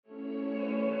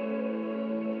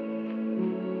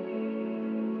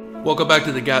Welcome back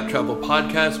to the Gap Travel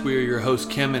Podcast. We are your hosts,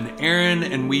 Kim and Aaron,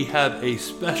 and we have a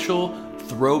special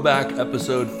throwback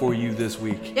episode for you this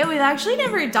week. Yeah, we've actually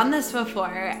never done this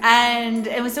before.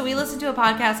 And so we listened to a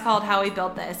podcast called How We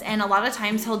Built This. And a lot of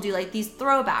times he'll do like these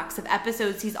throwbacks of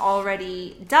episodes he's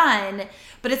already done,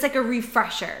 but it's like a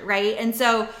refresher, right? And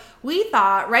so we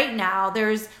thought right now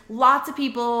there's lots of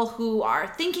people who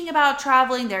are thinking about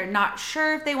traveling. They're not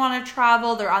sure if they want to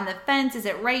travel. They're on the fence. Is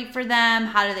it right for them?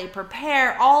 How do they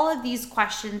prepare? All of these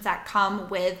questions that come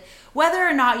with whether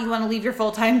or not you want to leave your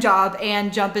full-time job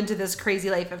and jump into this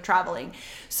crazy life of traveling.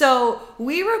 So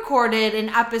we recorded an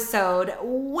episode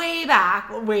way back,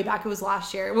 it was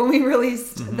last year when we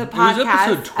released the podcast.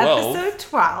 It was episode 12. Episode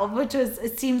 12, which was,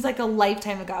 it seems like a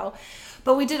lifetime ago.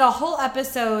 But we did a whole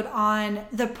episode on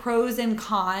the pros and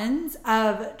cons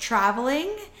of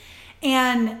traveling.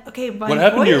 And, okay, what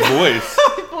happened to your voice?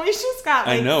 My voice just got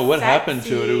I know. What sexy. happened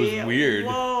to it? It was weird.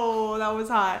 Whoa, that was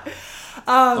hot.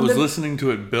 I was listening to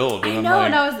it build. And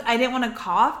I didn't want to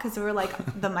cough because we were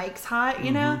like, the mic's hot, you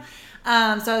know? So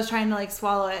I was trying to like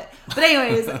swallow it. But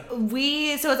anyways,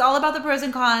 so it's all about the pros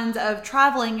and cons of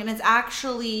traveling, and it's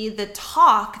actually the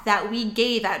talk that we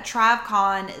gave at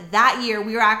TravCon that year.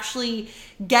 We were actually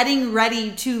getting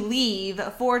ready to leave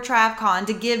for TravCon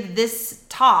to give this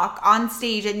talk on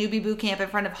stage at Newbie Bootcamp in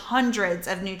front of hundreds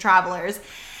of new travelers.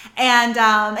 And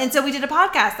so we did a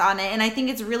podcast on it, and I think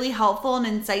it's really helpful and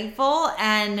insightful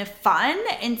and fun.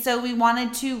 And so we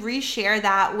wanted to reshare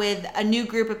that with a new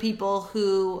group of people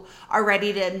who are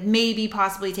ready to maybe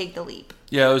possibly take the leap.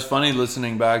 Yeah, it was funny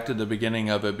listening back to the beginning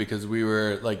of it because we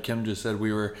were, like Kim just said,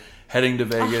 we were heading to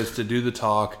Vegas to do the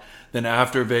talk. Then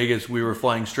after Vegas, we were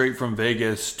flying straight from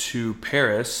Vegas to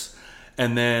Paris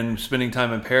and then spending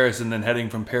time in Paris and then heading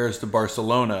from Paris to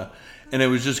Barcelona. And it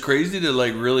was just crazy to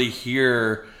like really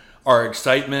hear our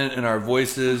excitement and our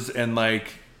voices and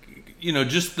like, you know,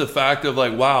 just the fact of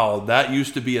like, wow, that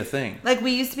used to be a thing. Like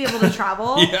we used to be able to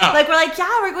travel. Yeah. Like we're like,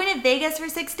 yeah, we're going to Vegas for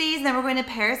 6 days and then we're going to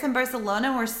Paris and Barcelona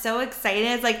and we're so excited.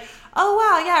 It's like, oh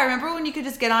wow, yeah, remember when you could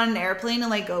just get on an airplane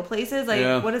and like go places?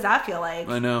 Like What does that feel like?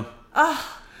 I know.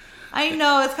 I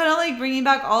know, it's kind of like bringing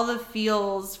back all the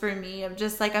feels for me of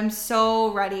just like, I'm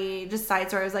so ready. Just side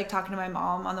story, I was like talking to my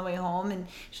mom on the way home and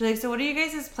she's like, so what are you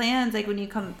guys' plans? Like when you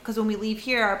come, because when we leave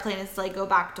here, our plan is to like go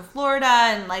back to Florida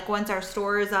and like once our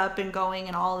store is up and going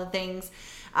and all the things,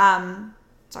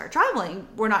 start traveling.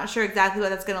 We're not sure exactly what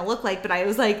that's going to look like, but I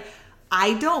was like,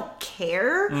 I don't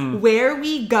care where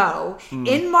we go.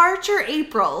 In March or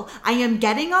April, I am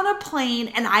getting on a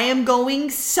plane and I am going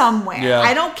somewhere. Yeah.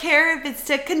 I don't care if it's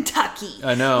to Kentucky.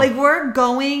 I know. Like, we're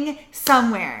going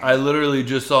somewhere. I literally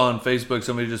just saw on Facebook,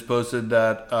 somebody just posted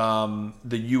that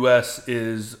the U.S.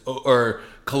 or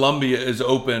Colombia is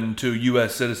open to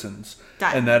U.S. citizens.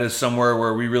 And that is somewhere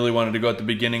where we really wanted to go at the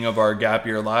beginning of our gap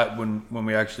year lot when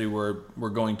we actually were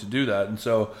going to do that. And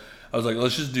so I was like,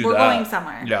 let's just do that. We're going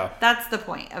somewhere. Yeah. That's the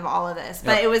point of all of this.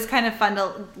 But It was kind of fun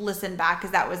to listen back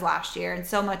because that was last year and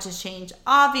so much has changed,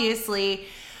 obviously.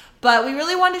 But we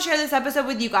really wanted to share this episode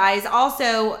with you guys.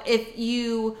 Also, if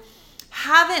you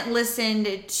haven't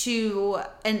listened to,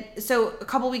 and so a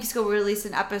couple weeks ago we released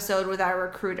an episode with our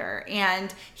recruiter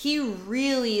and he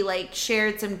really like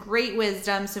shared some great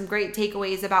wisdom, some great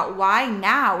takeaways about why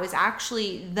now is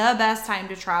actually the best time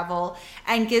to travel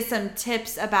and give some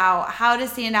tips about how to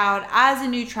stand out as a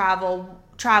new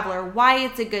traveler, why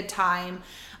it's a good time.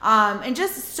 And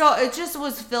it just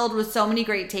was filled with so many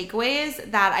great takeaways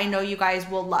that I know you guys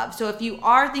will love. So if you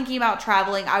are thinking about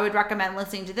traveling, I would recommend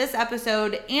listening to this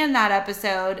episode and that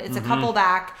episode. It's a couple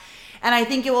back. And I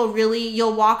think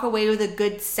you'll walk away with a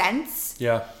good sense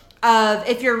of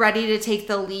if you're ready to take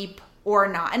the leap or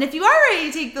not. And if you are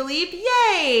ready to take the leap,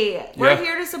 yay! We're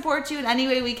here to support you in any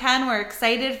way we can. We're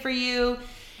excited for you.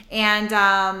 And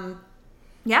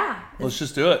let's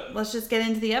just do it. Let's just get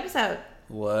into the episode.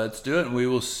 Let's do it, and we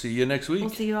will see you next week. We'll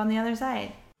see you on the other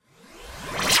side.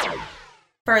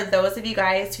 For those of you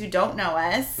guys who don't know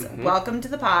us, welcome to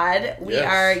the pod. We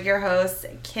are your hosts,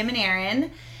 Kim and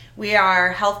Aaron. We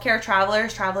are healthcare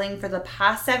travelers traveling for the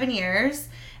past 7 years.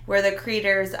 We're the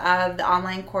creators of the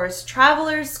online course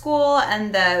Travelers School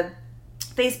and the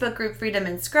Facebook group Freedom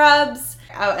and Scrubs.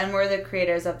 Oh, and we're the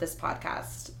creators of this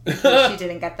podcast. She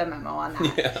didn't get the memo on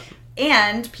that. Yeah.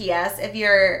 And P.S. if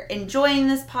you're enjoying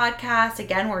this podcast,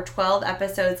 again, we're 12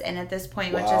 episodes in at this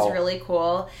point, which is really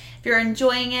cool. If you're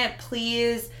enjoying it,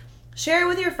 please share it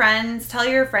with your friends. Tell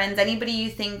your friends, anybody you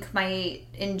think might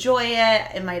enjoy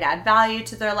it, it might add value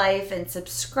to their life, and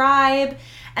subscribe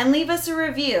and leave us a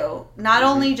review. Not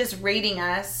only just rating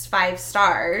us 5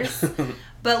 stars,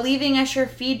 but leaving us your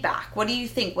feedback. What do you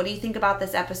think? What do you think about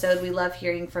this episode? We love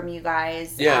hearing from you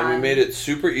guys. Yeah, we made it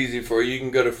super easy for you. You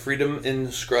can go to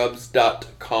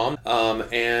freedominscrubs.com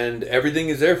and everything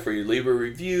is there for you. Leave a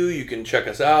review. You can check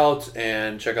us out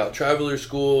and check out Traveler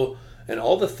School and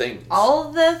all the things.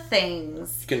 All the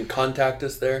things. You can contact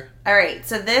us there. All right,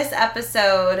 so this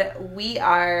episode, we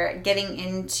are getting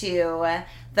into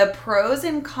the pros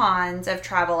and cons of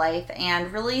travel life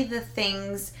and really the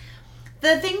things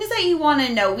that you want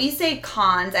to know. We say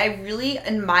cons. I really,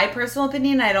 in my personal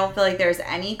opinion, I don't feel like there's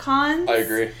any cons. I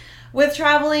agree. With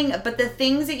traveling, but the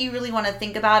things that you really want to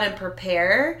think about and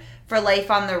prepare for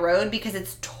life on the road, because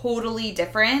it's totally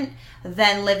different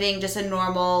than living just a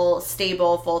normal,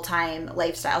 stable, full-time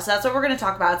lifestyle. So that's what we're going to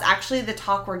talk about. It's actually the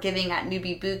talk we're giving at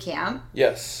Newbie Boot Camp.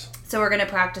 Yes. So we're going to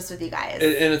practice with you guys.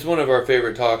 And it's one of our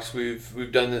favorite talks.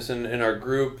 We've done this in our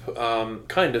group,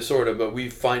 kind of, sort of, but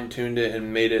we've fine-tuned it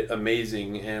and made it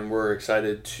amazing, and we're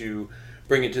excited to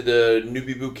bring it to the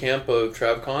Newbie Boot Camp of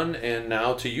TravCon and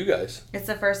now to you guys. It's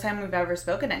the first time we've ever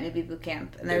spoken at Newbie Boot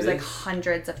Camp, and there's like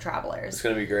hundreds of travelers. It's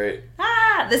going to be great.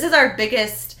 This is our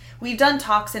biggest... We've done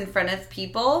talks in front of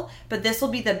people, but this will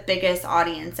be the biggest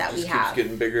audience that we have. It keeps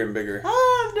getting bigger and bigger.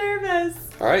 Oh, I'm nervous.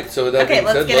 All right, so with that being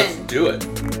said, let's do it.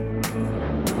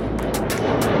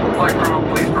 Flight crew,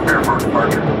 please prepare for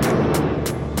departure.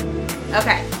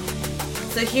 Okay,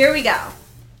 so here we go.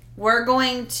 We're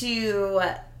going to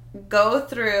go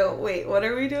through... Wait, what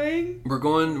are we doing? We're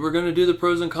going to do the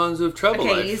pros and cons of travel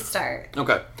life. Okay, you start.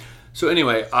 Okay. So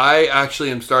anyway, I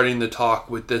actually am starting the talk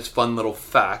with this fun little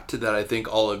fact that I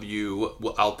think all of you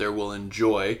out there will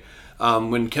enjoy.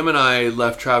 When Kim and I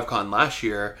left TravCon last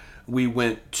year, we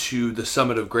went to the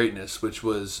Summit of Greatness, which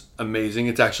was amazing.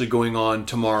 It's actually going on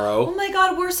tomorrow. Oh my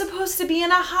God, we're supposed to be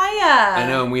in a Hyatt. I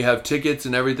know, and we have tickets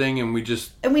and everything, and we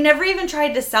never even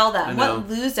tried to sell them. What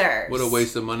losers. What a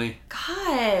waste of money.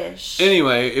 Gosh.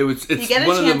 Anyway, it's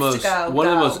one of the most of the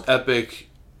most epic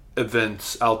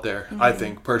events out there, I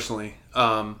think, personally.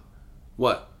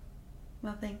 What?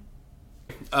 Nothing.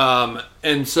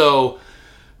 And so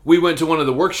we went to one of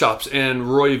the workshops,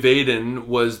 and Roy Vaden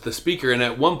was the speaker, and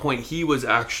at one point he was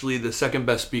actually the second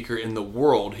best speaker in the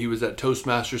world. He was at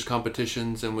Toastmasters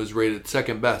competitions and was rated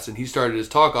second best, and he started his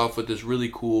talk off with this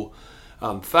really cool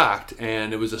fact,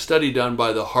 and it was a study done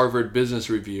by the Harvard Business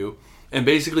Review. And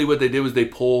basically what they did was they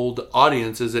polled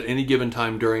audiences at any given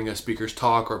time during a speaker's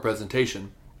talk or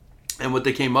presentation. And what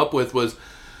they came up with was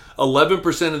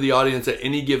 11% of the audience at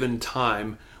any given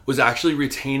time was actually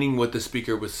retaining what the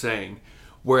speaker was saying,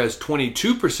 whereas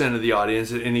 22% of the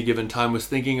audience at any given time was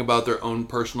thinking about their own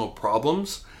personal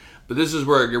problems. But this is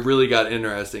where it really got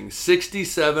interesting.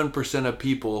 67% of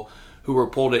people who were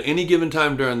polled at any given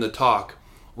time during the talk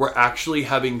were actually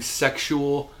having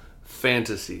sexual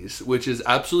fantasies, which is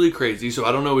absolutely crazy. So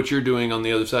I don't know what you're doing on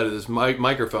the other side of this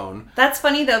microphone. That's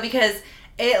funny though, because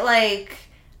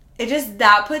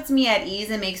that puts me at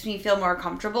ease and makes me feel more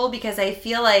comfortable, because I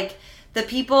feel like the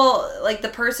people, like the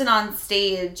person on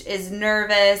stage is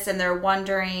nervous and they're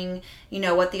wondering,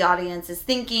 what the audience is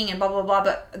thinking and blah, blah, blah.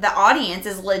 But the audience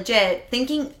is legit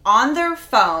thinking on their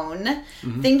phone,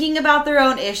 thinking about their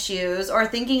own issues or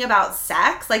thinking about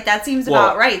sex. Like that seems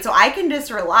about right. So I can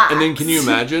just relax. And then can you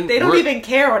imagine? They don't even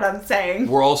care what I'm saying.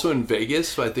 We're also in Vegas,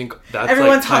 so I think that's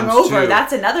everyone's like hungover.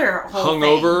 That's another whole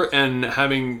hungover and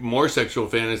having more sexual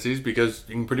fantasies, because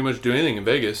you can pretty much do anything in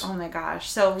Vegas. Oh my gosh.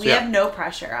 So we have no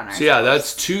pressure on ourselves. So yeah,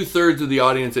 that's 2/3 of the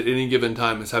audience at any given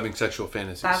time is having sexual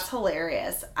fantasies. That's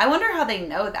hilarious. I wonder how they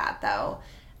know that though.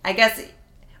 I guess,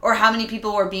 or how many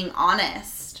people were being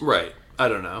honest. Right. I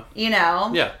don't know.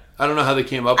 Yeah. I don't know how they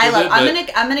came up with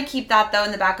it. I'm gonna keep that though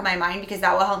in the back of my mind, because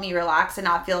that will help me relax and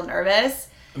not feel nervous.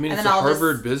 I mean, it's a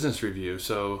Harvard Business Review,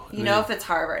 so if it's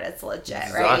Harvard, it's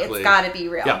legit, right? It's got to be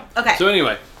real. Yeah. Okay. So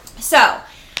anyway,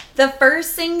 the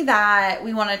first thing that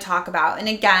we want to talk about, and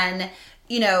again,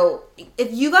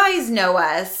 if you guys know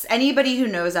us, anybody who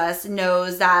knows us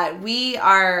knows that we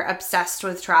are obsessed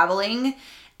with traveling,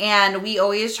 and we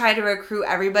always try to recruit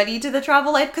everybody to the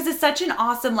travel life because it's such an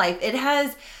awesome life. It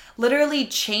has literally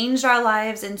changed our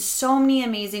lives in so many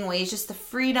amazing ways, just the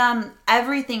freedom,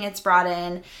 everything it's brought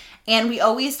in. And we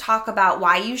always talk about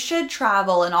why you should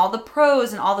travel and all the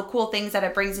pros and all the cool things that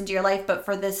it brings into your life. But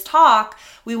for this talk,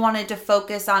 we wanted to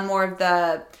focus on more of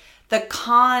the the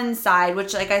con side,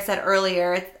 which like I said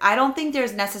earlier, I don't think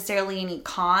there's necessarily any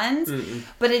cons,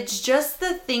 but it's just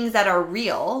the things that are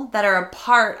real, that are a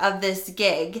part of this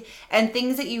gig, and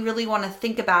things that you really want to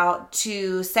think about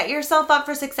to set yourself up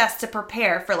for success, to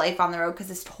prepare for life on the road, because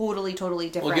it's totally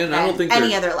different Well, again, than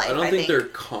any other life. I don't think they're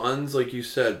cons, like you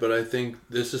said, but I think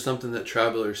this is something that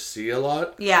travelers see a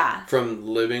lot. Yeah. From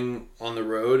living on the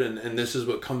road, and this is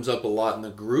what comes up a lot in the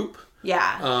group.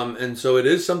 Yeah. And so it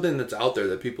is something that's out there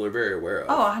that people are very aware of.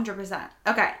 Oh, 100%.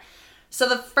 Okay. So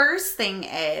the first thing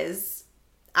is,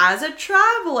 as a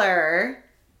traveler...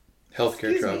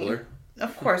 Healthcare traveler.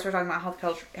 Of course, we're talking about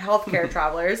healthcare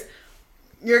travelers.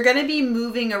 You're going to be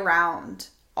moving around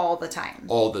all the time.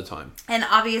 All the time. And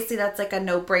obviously that's like a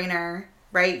no-brainer,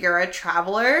 right? You're a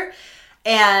traveler.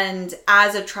 And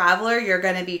as a traveler, you're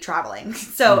going to be traveling.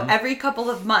 So every couple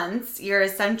of months, you're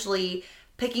essentially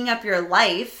picking up your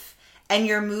life and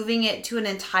you're moving it to an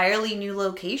entirely new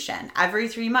location. Every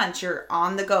 3 months, you're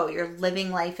on the go. You're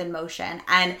living life in motion.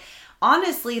 And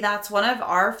honestly, that's one of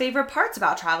our favorite parts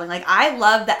about traveling. Like, I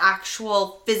love the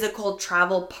actual physical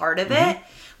travel part of it.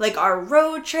 Like, our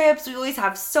road trips, we always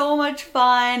have so much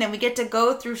fun, and we get to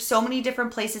go through so many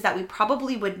different places that we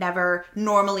probably would never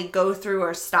normally go through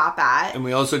or stop at. And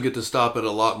we also get to stop at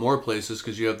a lot more places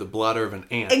because you have the bladder of an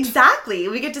ant. Exactly.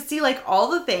 We get to see, like,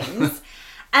 all the things.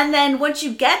 And then once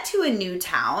you get to a new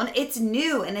town, it's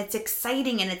new and it's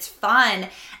exciting and it's fun.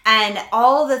 And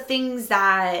all the things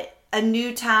that a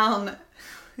new town...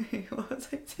 What was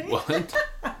I saying? What?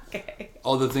 Okay.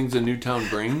 All the things a new town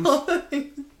brings?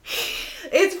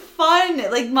 It's fun.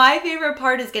 Like, my favorite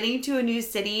part is getting to a new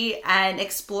city and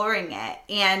exploring it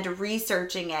and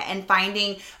researching it and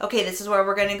finding, okay, this is where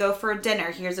we're going to go for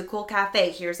dinner. Here's a cool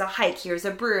cafe. Here's a hike. Here's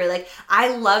a brewery. Like,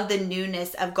 I love the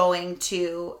newness of going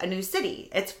to a new city.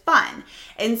 It's fun.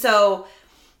 And so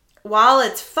while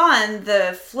it's fun,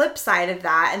 the flip side of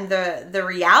that and the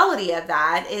reality of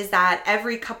that is that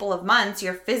every couple of months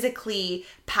you're physically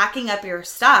packing up your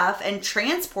stuff and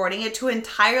transporting it to an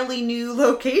entirely new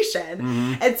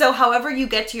location. And so however you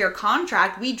get to your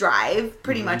contract, we drive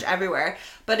pretty much everywhere.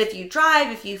 But if you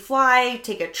drive, if you fly,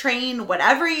 take a train,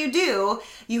 whatever you do,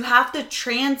 you have to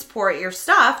transport your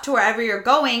stuff to wherever you're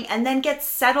going and then get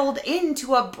settled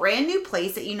into a brand new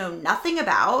place that you know nothing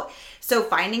about. So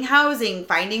finding housing,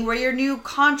 finding where your new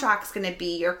contract's going to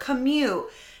be, your commute,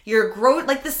 your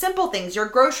like the simple things, your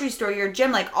grocery store, your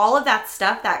gym, like all of that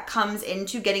stuff that comes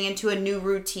into getting into a new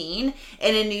routine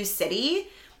in a new city.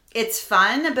 It's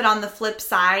fun, but on the flip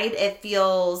side, it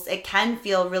can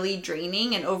feel really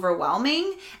draining and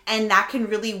overwhelming, and that can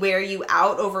really wear you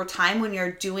out over time when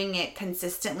you're doing it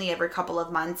consistently every couple of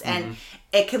months, and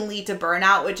it can lead to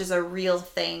burnout, which is a real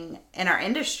thing in our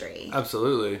industry.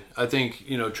 Absolutely. I think,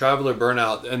 traveler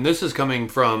burnout, and this is coming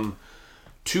from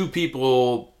two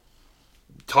people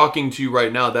talking to you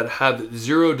right now that have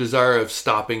zero desire of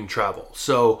stopping travel.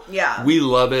 So yeah, we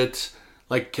love it.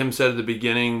 Like Kim said at the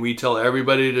beginning, we tell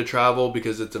everybody to travel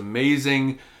because it's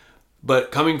amazing. But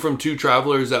coming from two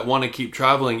travelers that want to keep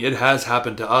traveling, it has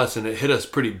happened to us and it hit us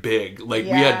pretty big. Like we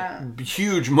had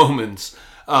huge moments.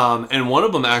 And one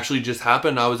of them actually just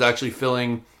happened. I was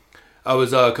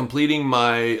completing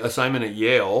my assignment at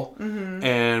Yale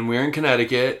and we were in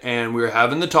Connecticut and we were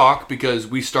having the talk because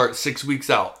we start 6 weeks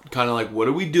out. Kind of like, what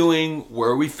are we doing?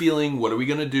 Where are we feeling? What are we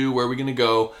going to do? Where are we going to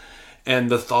go?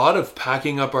 And the thought of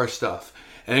packing up our stuff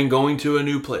and going to a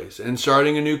new place and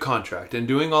starting a new contract and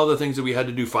doing all the things that we had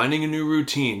to do, finding a new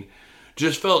routine,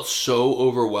 just felt so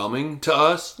overwhelming to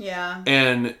us. Yeah.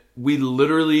 And we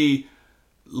literally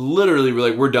were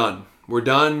like, we're done. We're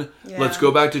done. Yeah. Let's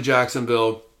go back to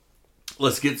Jacksonville.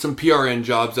 Let's get some PRN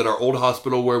jobs at our old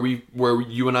hospital where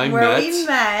you and I met. Where we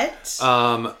met.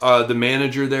 The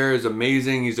manager there is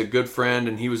amazing. He's a good friend,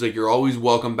 and he was like, "You're always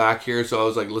welcome back here." So I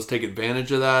was like, "Let's take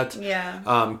advantage of that."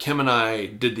 Yeah. Kim and I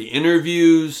did the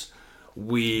interviews.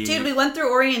 We went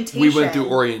through orientation. We went through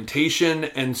orientation,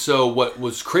 and so what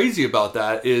was crazy about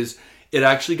that is it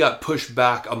actually got pushed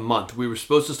back a month. We were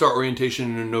supposed to start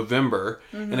orientation in November,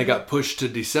 and it got pushed to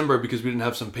December because we didn't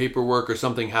have some paperwork or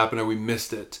something happened or we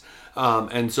missed it.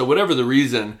 And so whatever the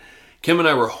reason, Kim and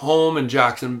I were home in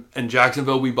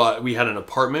Jacksonville. We had an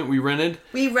apartment we rented.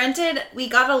 We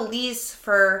got a lease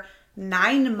for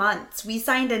 9 months. We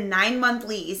signed a 9-month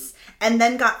lease and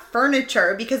then got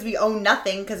furniture because we owned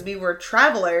nothing because we were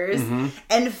travelers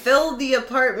and filled the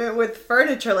apartment with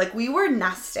furniture. Like, we were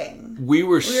nesting. We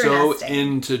were so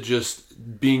into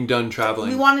just being done traveling.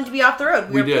 We wanted to be off the road.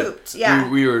 We were pooped. Yeah.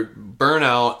 We were burnt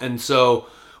out. And so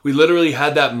we literally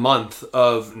had that month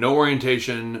of no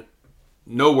orientation,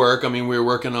 no work. I mean, we were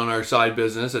working on our side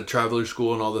business at Traveler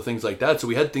School and all the things like that. So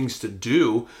we had things to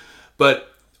do.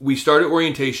 But we started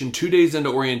orientation. 2 days into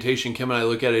orientation, Kim and I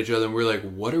look at each other and we're like,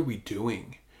 what are we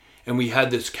doing? And we had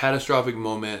this catastrophic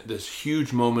moment, this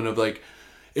huge moment of like,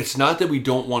 it's not that we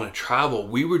don't want to travel.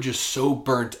 We were just so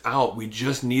burnt out. We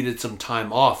just needed some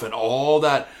time off. And all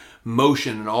that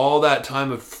motion and all that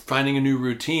time of finding a new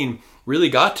routine really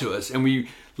got to us. And we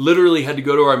literally had to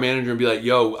go to our manager and be like,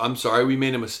 yo, I'm sorry we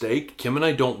made a mistake. Kim and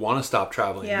I don't want to stop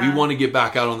traveling. Yeah. We want to get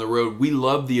back out on the road. We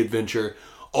love the adventure.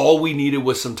 All we needed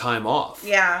was some time off.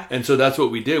 Yeah. And so that's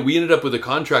what we did. We ended up with a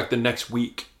contract the next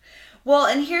week. Well,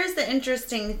 and here's the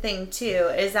interesting thing too,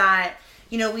 is that,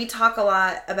 you know, we talk a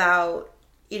lot about,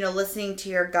 you know, listening to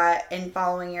your gut and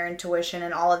following your intuition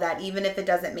and all of that, even if it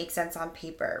doesn't make sense on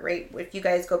paper, right? If you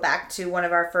guys go back to one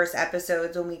of our first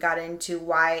episodes when we got into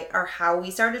why or how we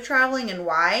started traveling and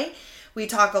why, we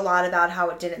talk a lot about how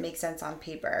it didn't make sense on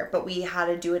paper, but we had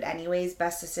to do it anyways,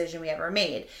 best decision we ever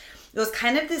made. It was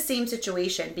kind of the same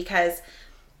situation because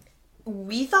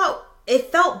we thought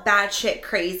it felt batshit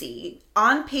crazy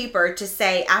on paper to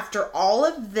say after all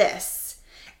of this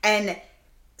and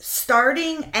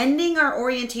ending our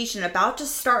orientation, about to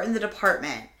start in the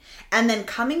department, and then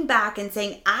coming back and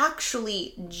saying,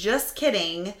 actually, just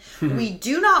kidding, we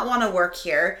do not want to work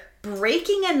here,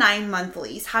 breaking a 9-month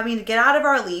lease, having to get out of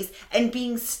our lease, and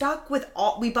being stuck with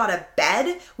we bought a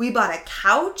bed, we bought a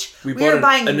couch, We bought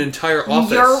buying an entire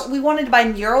office. We wanted to buy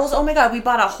murals. Oh my God, we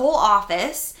bought a whole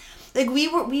office. Like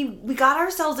we got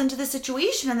ourselves into the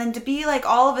situation, and then to be like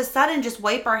all of a sudden just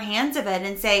wipe our hands of it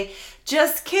and say,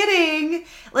 just kidding.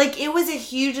 Like it was a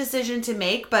huge decision to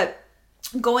make, but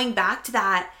going back to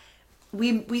that,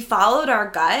 we followed our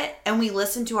gut and we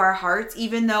listened to our hearts,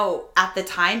 even though at the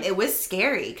time it was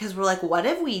scary because we're like, what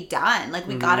have we done? Like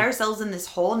we got ourselves in this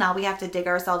hole. Now we have to dig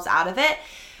ourselves out of it.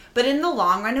 But in the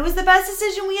long run, it was the best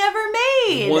decision we ever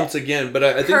made. Once again, but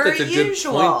I think Per that's a good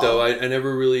usual. point, though. I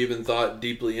never really even thought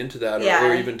deeply into that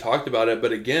or even talked about it.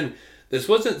 But again, this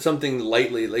wasn't something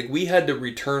lightly. Like, we had to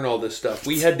return all this stuff.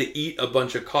 We had to eat a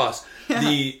bunch of costs. Yeah.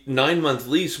 The 9-month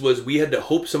lease was we had to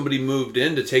hope somebody moved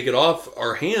in to take it off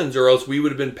our hands, or else we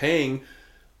would have been paying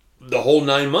the whole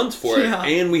 9 months for it. Yeah.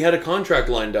 And we had a contract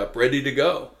lined up, ready to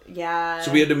go. Yeah.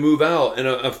 So we had to move out. And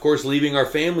of course, leaving our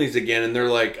families again. And they're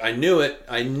like, I knew it.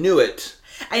 I know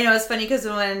it's funny because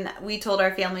when we told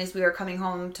our families we were coming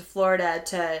home to Florida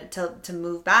to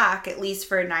move back, at least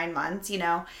for 9 months, you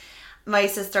know, my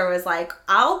sister was like,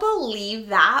 I'll believe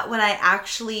that when I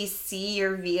actually see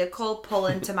your vehicle pull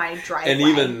into my driveway. And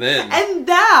even then. And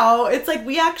now it's like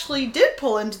we actually did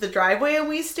pull into the driveway and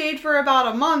we stayed for about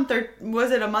a month, or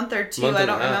was it a month or two? I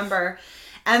don't remember.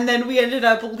 And then we ended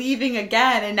up leaving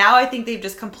again. And now I think they've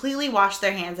just completely washed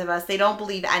their hands of us. They don't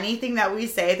believe anything that we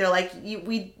say. They're like,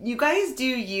 you guys do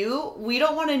you. We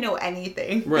don't want to know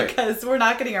anything. Right. Because we're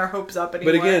not getting our hopes up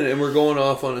anymore. But again, and we're going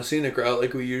off on a scenic route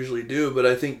like we usually do. But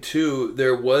I think, too,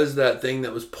 there was that thing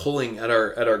that was pulling at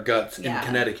our guts in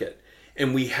Connecticut.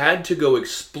 And we had to go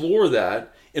explore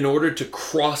that in order to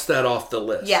cross that off the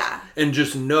list. Yeah. And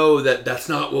just know that that's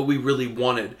not what we really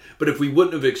wanted. But if we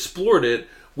wouldn't have explored it,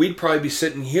 we'd probably be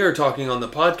sitting here talking on the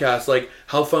podcast like,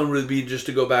 how fun would it be just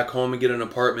to go back home and get an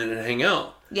apartment and hang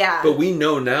out? Yeah. But we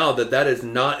know now that that is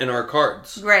not in our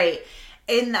cards. Right.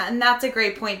 And that's a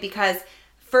great point because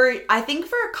I think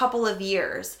for a couple of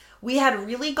years, we had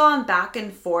really gone back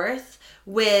and forth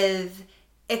with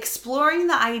exploring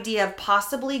the idea of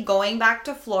possibly going back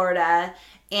to Florida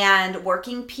and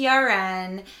working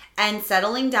PRN and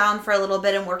settling down for a little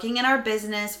bit and working in our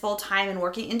business full time and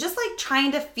working and just like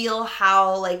trying to feel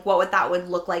how, like, what that would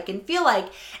look like and feel like.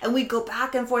 And we'd go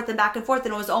back and forth and back and forth.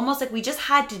 And it was almost like we just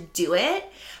had to do it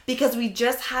because we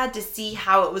just had to see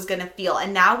how it was going to feel.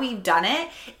 And now we've done it.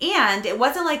 And it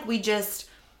wasn't like we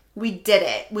did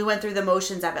it. We went through the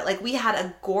motions of it. Like, we had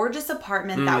a gorgeous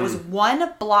apartment that was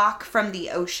 1 block from the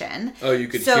ocean. Oh, you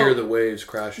could hear the waves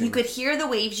crashing. You could hear the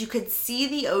waves. You could see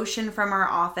the ocean from our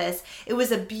office. It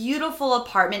was a beautiful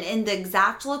apartment in the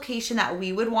exact location that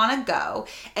we would want to go.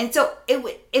 And so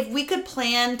if we could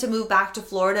plan to move back to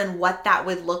Florida and what that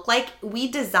would look like, we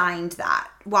designed that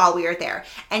while we were there.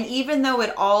 And even though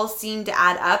it all seemed to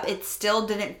add up, it still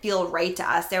didn't feel right to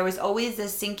us. There was always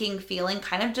this sinking feeling,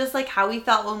 kind of just like how we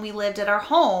felt when we lived at our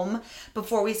home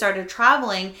before we started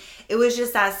traveling. It was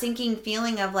just that sinking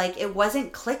feeling of like, it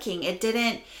wasn't clicking.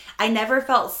 I never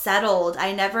felt settled.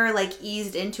 I never like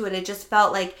eased into it. It just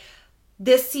felt like,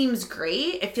 this seems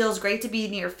great. It feels great to be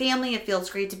near family. It feels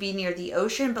great to be near the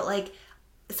ocean, but like,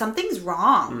 something's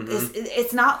wrong.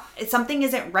 It's not, something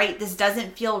isn't right. This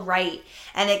doesn't feel right.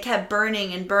 And it kept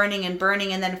burning and burning and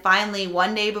burning. And then finally,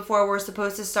 one day before we're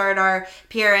supposed to start our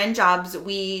PRN jobs,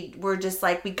 we were just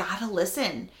like, we gotta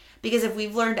listen. Because if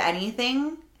we've learned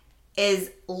anything,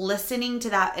 is listening to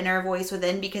that inner voice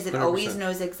within, because it 100%. always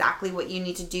knows exactly what you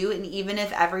need to do. And even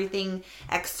if everything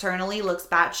externally looks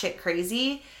batshit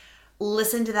crazy,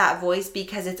 listen to that voice,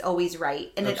 because it's always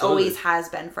right. And Absolutely. it always has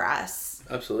been for us.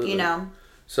 Absolutely. You know?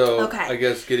 So Okay. I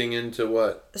guess getting into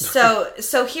what? So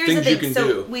here's the Things thing. you can So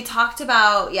do. we talked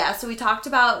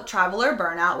about traveler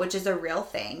burnout, which is a real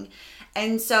thing.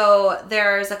 And so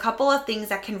there's a couple of things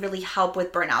that can really help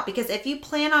with burnout, because if you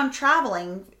plan on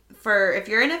traveling if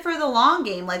you're in it for the long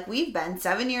game, like we've been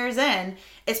 7 years in,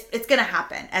 it's going to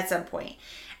happen at some point.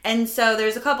 And so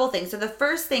there's a couple things. So the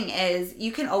first thing is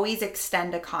you can always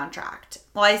extend a contract.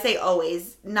 Well, I say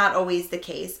always, not always the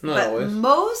case, Not but always.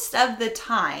 most of the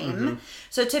time. Mm-hmm.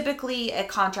 So typically a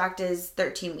contract is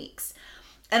 13 weeks.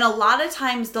 And a lot of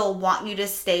times they'll want you to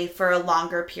stay for a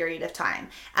longer period of time.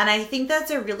 And I think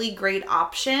that's a really great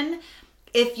option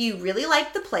if you really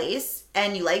like the place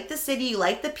and you like the city, you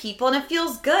like the people, and it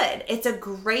feels good. It's a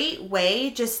great way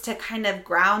just to kind of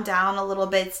ground down a little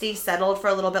bit, stay settled for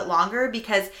a little bit longer,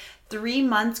 because 3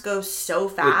 months goes so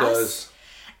fast. It does.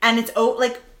 And it's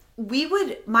like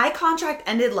my contract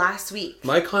ended last week.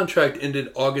 My contract ended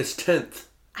August 10th.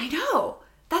 I know.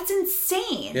 That's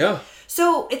insane. Yeah.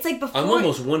 So it's like before. I'm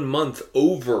almost 1 month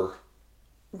over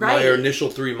my Right. initial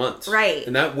 3 months. Right.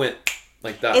 And that went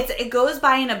like that. It goes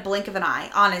by in a blink of an eye,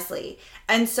 honestly.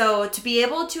 And so to be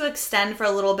able to extend for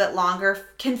a little bit longer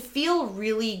can feel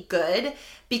really good,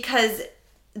 because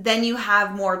then you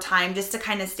have more time just to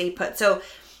kind of stay put. So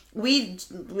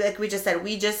like we just said,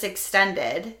 we just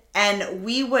extended, and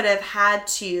we would have had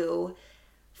to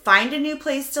find a new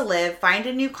place to live, find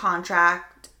a new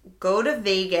contract, go to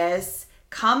Vegas,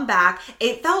 come back.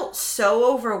 It felt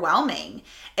so overwhelming.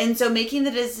 And so making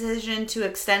the decision to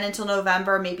extend until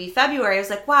November, maybe February, I was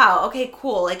like, wow, okay,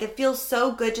 cool. Like it feels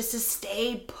so good just to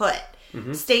stay put.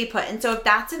 Stay put. And so if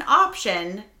that's an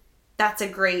option, that's a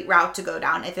great route to go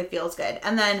down if it feels good.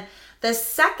 And then the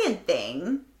second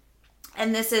thing,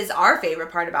 and this is our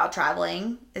favorite part about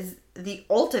traveling, is the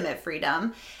ultimate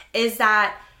freedom, is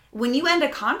that when you end a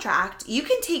contract, you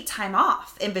can take time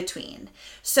off in between.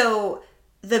 So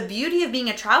the beauty of being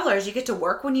a traveler is you get to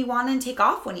work when you want and take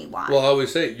off when you want. Well, I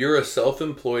always say you're a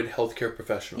self-employed healthcare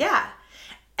professional. Yeah.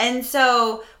 And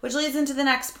so, which leads into the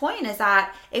next point, is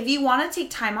that if you want to take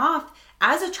time off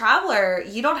as a traveler,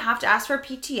 you don't have to ask for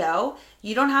PTO.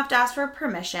 You don't have to ask for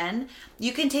permission.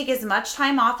 You can take as much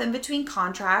time off in between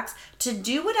contracts to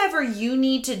do whatever you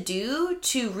need to do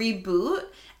to reboot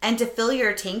and to fill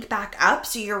your tank back up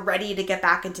so you're ready to get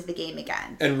back into the game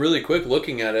again. And really quick,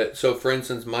 looking at it, so for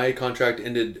instance, my contract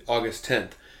ended August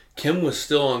 10th. Kim was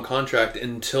still on contract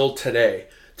until today.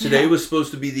 Today was supposed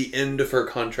to be the end of her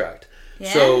contract.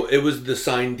 Yeah. So it was the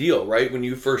signed deal, right? When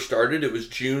you first started, it was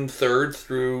June 3rd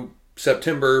through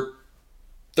September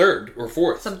 3rd or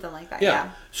 4th. Something like that, Yeah.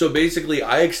 yeah. So basically,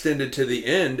 I extended to the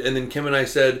end, and then Kim and I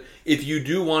said, if you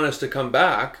do want us to come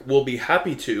back, we'll be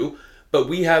happy to, but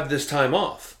we have this time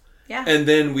off. Yeah. And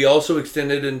then we also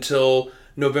extended until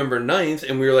November 9th,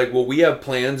 and we were like, well, we have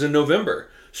plans in November.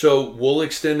 So we'll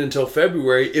extend until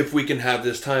February if we can have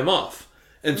this time off.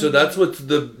 And so that's what's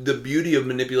the beauty of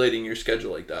manipulating your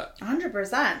schedule like that.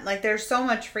 100%. Like there's so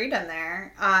much freedom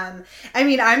there. I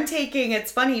mean, I'm taking,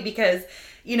 it's funny because,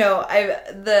 you know,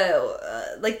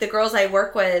 the girls I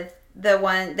work with,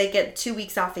 they get 2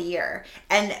 weeks off a year,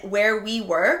 and where we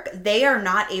work, they are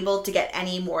not able to get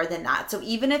any more than that. So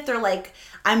even if they're like,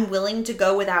 I'm willing to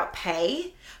go without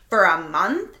pay for a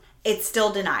month, it's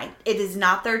still denied. It is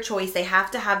not their choice. They have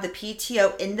to have the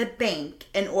PTO in the bank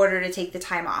in order to take the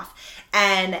time off.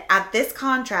 And at this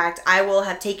contract, I will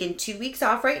have taken 2 weeks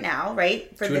off right now,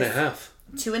 right? For 2.5.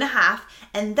 2.5.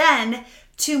 And then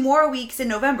 2 more weeks in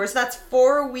November. So that's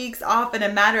 4 weeks off in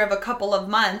a matter of a couple of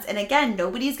months. And again,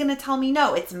 nobody's going to tell me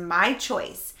no. It's my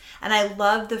choice. And I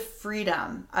love the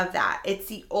freedom of that. It's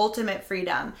the ultimate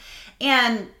freedom.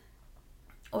 And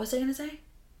what was I going to say?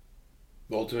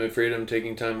 Ultimate freedom,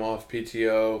 taking time off,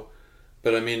 PTO.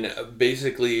 But I mean,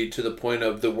 basically to the point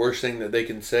of the worst thing that they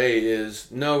can say is,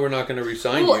 no, we're not going to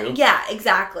resign you. Yeah,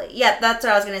 exactly. Yeah, that's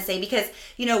what I was going to say. Because,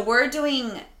 you know, we're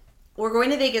going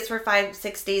to Vegas for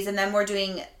 5-6 days, and then we're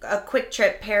doing a quick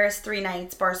trip, Paris 3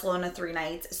 nights, Barcelona 3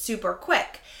 nights, super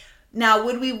quick. Now,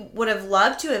 would have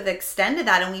loved to have extended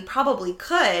that, and we probably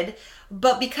could,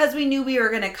 but because we knew we were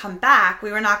going to come back,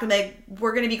 we're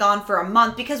going to be gone for a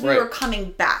month because we Right. were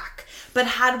coming back. But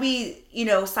had we, you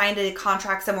know, signed a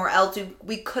contract somewhere else,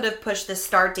 we could have pushed the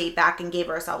start date back and gave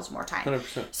ourselves more time.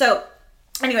 100%. So,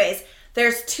 anyways,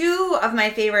 there's 2 of my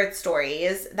favorite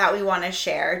stories that we want to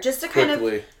share just to kind of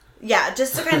Quickly.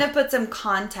 just to kind of put some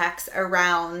context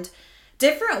around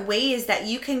different ways that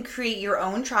you can create your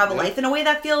own travel life in a way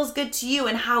that feels good to you,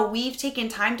 and how we've taken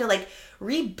time to like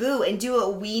reboot and do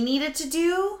what we needed to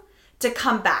do to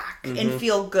come back and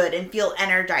feel good and feel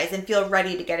energized and feel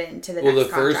ready to get into the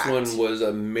next contract. Well, the first one was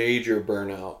a major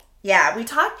burnout. Yeah, I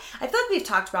feel like we've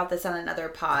talked about this on another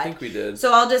pod. I think we did.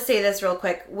 So I'll just say this real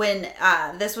quick. When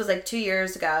this was like 2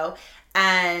 years ago,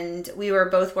 and we were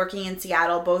both working in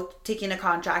Seattle, both taking a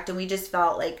contract, and we just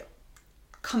felt like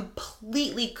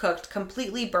completely cooked,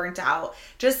 completely burnt out,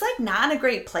 just like not in a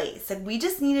great place. Like we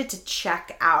just needed to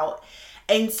check out.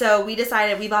 And so we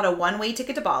decided we bought a one-way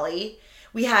ticket to Bali.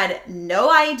 We had no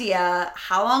idea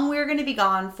how long we were going to be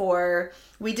gone for.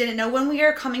 We didn't know when we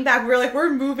were coming back. We were like,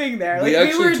 we're moving there. We like,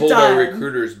 actually were told done. our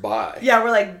recruiters bye. Yeah, we're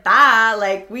like, bye.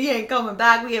 Like, we ain't coming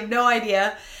back. We have no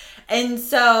idea. And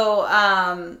so,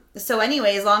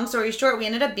 anyways, long story short, we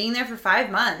ended up being there for 5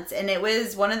 months. And it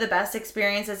was one of the best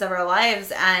experiences of our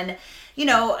lives. And, you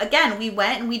know, again, we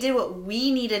went and we did what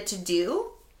we needed to do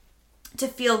to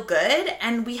feel good.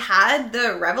 And we had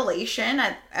the revelation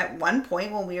at one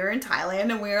point when we were in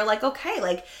Thailand, and we were like, okay,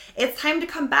 like it's time to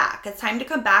come back. It's time to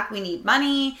come back. We need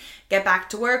money, get back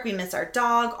to work. We miss our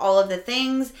dog, all of the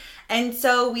things. And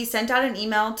so we sent out an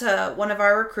email to one of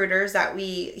our recruiters that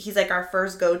he's like our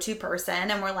first go-to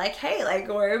person. And we're like, hey, like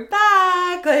we're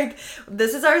back. Like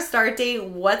this is our start date.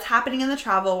 What's happening in the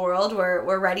travel world?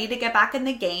 We're ready to get back in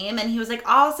the game. And he was like,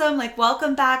 awesome. Like,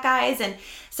 welcome back, guys. And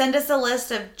send us a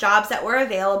list of jobs that were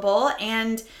available.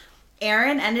 And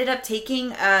Aaron ended up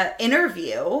taking an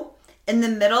interview in the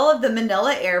middle of the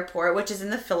Manila airport, which is in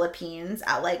the Philippines,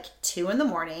 at like 2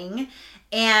 a.m,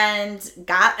 and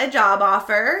got a job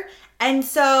offer. And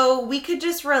so we could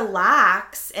just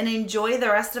relax and enjoy the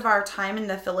rest of our time in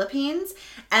the Philippines,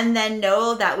 and then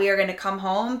know that we are going to come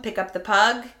home, pick up the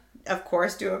pug, of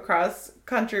course, do a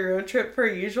cross-country road trip per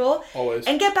usual. Always.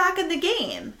 And get back in the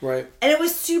game. Right. And it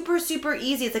was super, super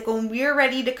easy. It's like when we were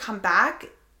ready to come back,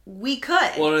 we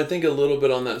could. Well, and I think a little bit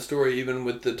on that story, even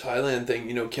with the Thailand thing,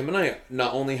 you know, Kim and I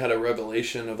not only had a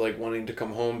revelation of like wanting to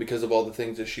come home because of all the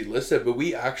things that she listed, but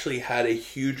we actually had a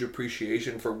huge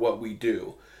appreciation for what we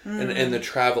do. And the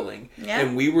traveling. Yeah.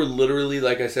 And we were literally,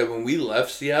 like I said, when we left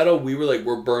Seattle, we were like,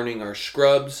 we're burning our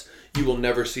scrubs. You will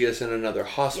never see us in another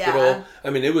hospital. Yeah.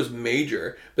 I mean, it was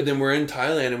major. But then we're in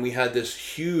Thailand and we had this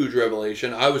huge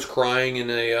revelation. I was crying in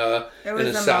a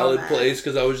salad place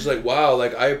because I was just like, wow,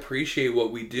 like I appreciate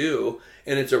what we do.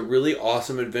 And it's a really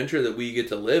awesome adventure that we get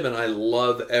to live, and I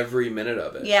love every minute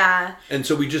of it. Yeah. And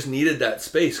so we just needed that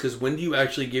space, because when do you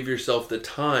actually give yourself the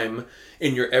time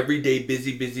in your everyday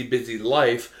busy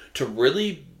life to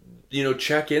really, you know,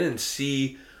 check in and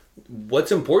see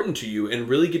what's important to you and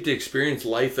really get to experience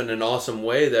life in an awesome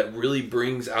way that really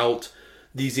brings out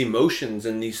these emotions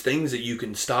and these things that you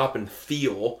can stop and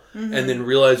feel and then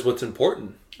realize what's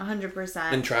important. 100%.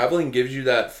 And traveling gives you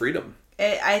that freedom.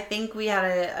 I think we had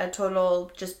a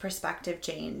total just perspective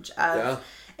change of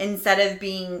instead of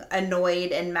being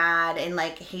annoyed and mad and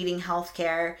like hating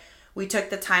healthcare, we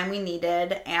took the time we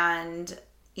needed and,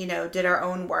 you know, did our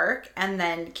own work, and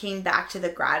then came back to the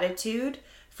gratitude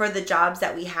for the jobs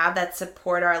that we have that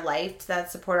support our life, that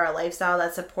support our lifestyle,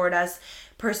 that support us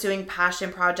pursuing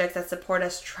passion projects, that support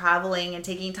us traveling and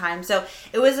taking time. So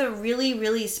it was a really,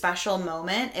 really special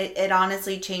moment. It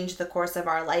honestly changed the course of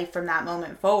our life from that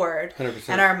moment forward. 100%.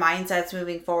 And our mindsets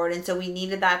moving forward. And so we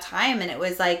needed that time, and it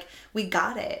was like, we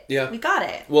got it. Yeah. We got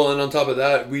it. Well, and on top of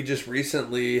that, we just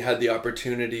recently had the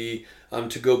opportunity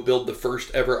to go build the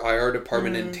first ever IR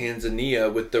department in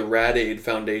Tanzania with the Rad Aid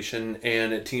Foundation,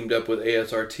 and it teamed up with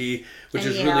ASRT, which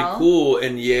And is Yale. really cool,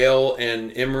 and Yale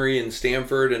and Emory and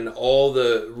Stanford and all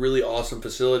the really awesome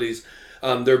facilities.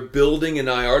 They're building an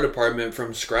IR department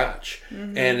from scratch,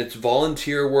 and it's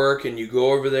volunteer work, and you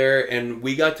go over there, and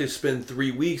we got to spend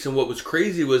 3 weeks. And what was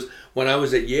crazy was when I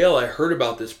was at Yale, I heard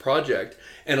about this project,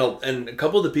 and a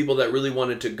couple of the people that really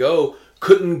wanted to go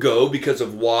couldn't go because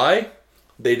of why?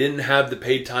 They didn't have the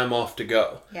paid time off to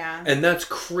go. Yeah. And that's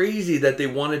crazy that they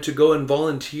wanted to go and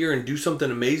volunteer and do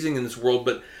something amazing in this world,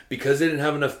 but because they didn't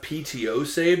have enough PTO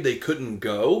saved, they couldn't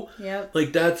go. Yep.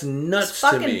 Like, that's nuts It's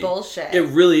to me. fucking bullshit. It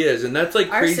really is. And that's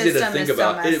like Our crazy to system think is so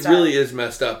about. messed It really up. is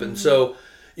messed up. And so,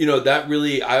 you know, that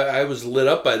really, I was lit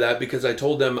up by that, because I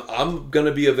told them I'm going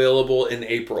to be available in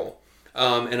April.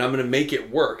 And I'm going to make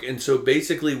it work. And so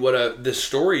basically what this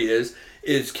story is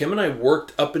Kim and I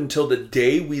worked up until the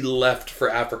day we left for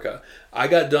Africa. I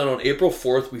got done on April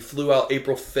 4th. We flew out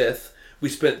April 5th. We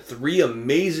spent 3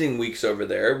 amazing weeks over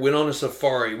there. Went on a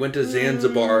safari, went to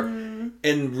Zanzibar,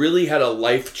 and really had a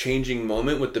life-changing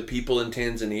moment with the people in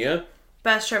Tanzania.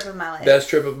 Best trip of my life. Best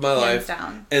trip of my Hands life.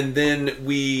 down. And then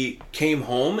we came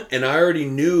home, and I already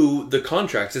knew the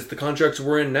contracts. It's the contracts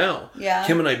we're in now. Yeah.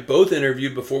 Kim and I both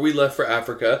interviewed before we left for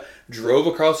Africa, drove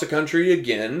across the country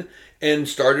again, and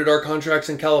started our contracts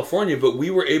in California. But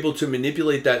we were able to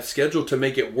manipulate that schedule to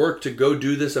make it work, to go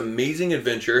do this amazing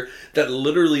adventure that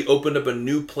literally opened up a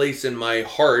new place in my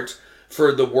heart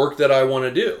for the work that I want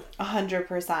to do.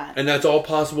 100%. And that's all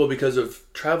possible because of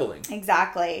traveling.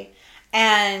 Exactly.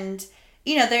 And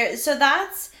you know,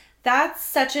 that's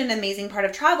such an amazing part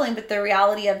of traveling, but the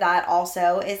reality of that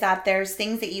also is that there's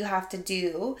things that you have to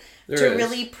do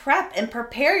really prep and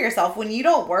prepare yourself. When you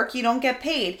don't work, you don't get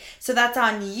paid. So that's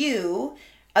on you,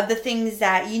 of the things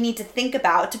that you need to think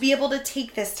about to be able to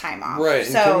take this time off. Right.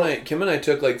 So, and Kim and I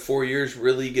took like 4 years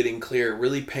really getting clear,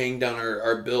 really paying down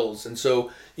our bills. And so,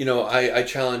 you know, I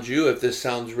challenge you, if this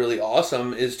sounds really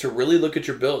awesome, is to really look at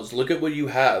your bills. Look at what you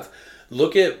have.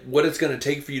 Look at what it's going to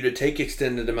take for you to take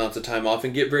extended amounts of time off,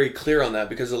 and get very clear on that,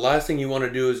 because the last thing you want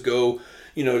to do is go,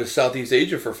 you know, to Southeast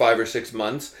Asia for 5 or 6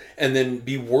 months and then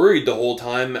be worried the whole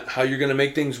time how you're going to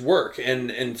make things work.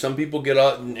 And some people get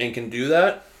out and can do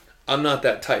that. I'm not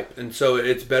that type. And so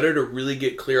it's better to really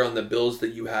get clear on the bills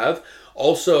that you have.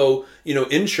 Also, you know,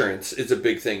 insurance is a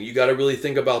big thing. You got to really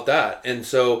think about that. And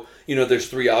so, you know, there's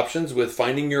 3 options with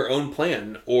finding your own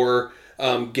plan, or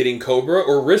getting COBRA,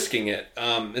 or risking it.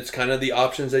 It's kind of the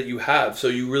options that you have. So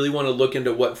you really want to look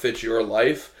into what fits your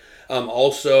life.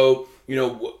 Also, you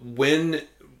know,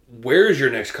 where is your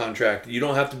next contract? You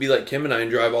don't have to be like Kim and I and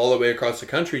drive all the way across the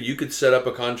country. You could set up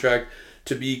a contract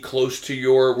to be close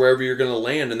to wherever you're going to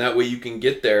land, and that way you can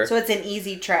get there. So it's an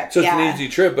easy trip. So it's an easy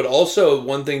trip. But also,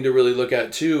 one thing to really look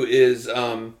at too is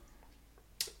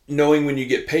knowing when you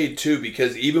get paid too,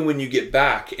 because even when you get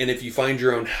back, and if you find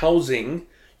your own housing,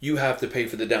 you have to pay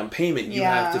for the down payment. You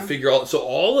have to figure out. So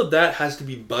all of that has to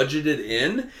be budgeted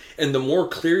in. And the more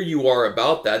clear you are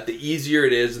about that, the easier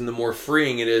it is and the more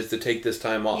freeing it is to take this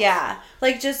time off. Yeah.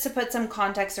 Like, just to put some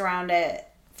context around it,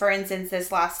 for instance,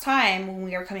 this last time when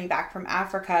we were coming back from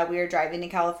Africa, we were driving to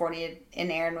California and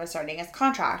Aaron was starting his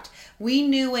contract. We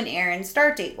knew when Aaron's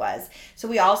start date was. So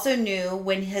we also knew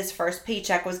when his first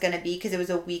paycheck was going to be, because it was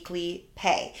a weekly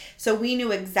pay. So we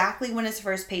knew exactly when his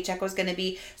first paycheck was going to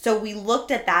be. So we looked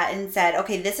at that and said,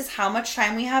 okay, this is how much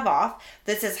time we have off.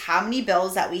 This is how many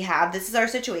bills that we have. This is our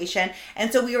situation.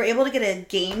 And so we were able to get a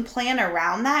game plan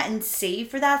around that and save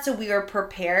for that. So we were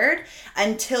prepared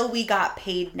until we got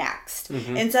paid next.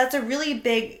 Mm-hmm. And so that's a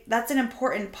really that's an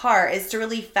important part, is to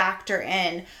really factor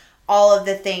in all of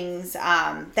the things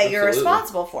that you're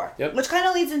responsible for. Yep. Which kind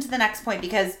of leads into the next point,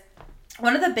 because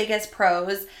one of the biggest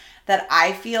pros that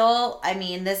I feel, I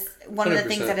mean, one of the 100%.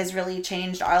 things that has really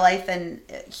changed our life in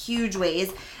huge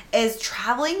ways is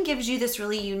traveling gives you this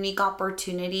really unique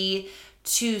opportunity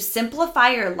to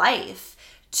simplify your life,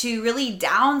 to really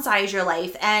downsize your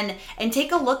life, and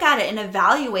take a look at it and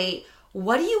evaluate,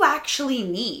 what do you actually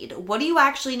need? What do you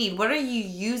actually need? What are you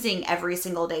using every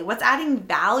single day? What's adding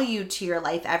value to your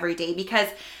life every day? Because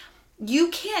you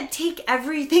can't take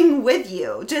everything with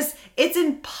you. It's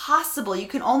impossible. You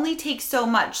can only take so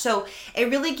much. So it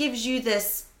really gives you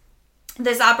this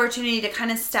opportunity to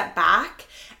kind of step back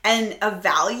and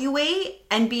evaluate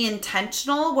and be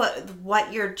intentional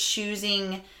what you're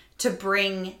choosing to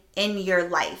bring in your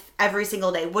life every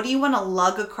single day. What do you want to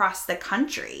lug across the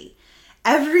country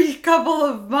every couple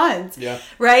of months? Yeah.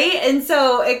 Right? And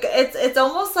so it's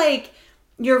almost like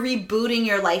you're rebooting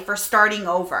your life or starting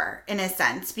over in a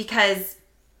sense, because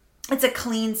it's a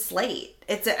clean slate.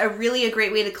 It's a really a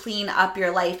great way to clean up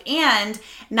your life, and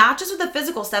not just with the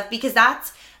physical stuff, because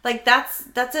that's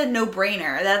a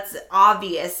no-brainer. That's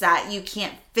obvious that you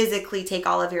can't physically take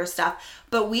all of your stuff,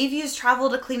 but we've used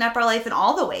travel to clean up our life in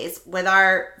all the ways, with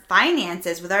our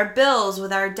finances, with our bills,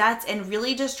 with our debts, and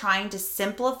really just trying to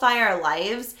simplify our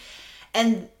lives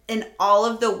and in all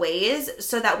of the ways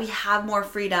so that we have more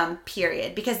freedom,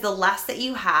 period. Because the less that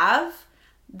you have,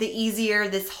 the easier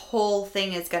this whole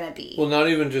thing is going to be. Well, not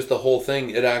even just the whole thing.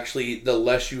 It actually, the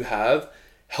less you have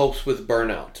helps with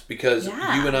burnout, because you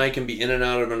and I can be in and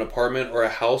out of an apartment or a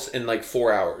house in like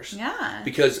 4 hours. Yeah.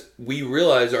 Because we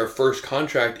realized our first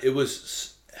contract, it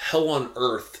was hell on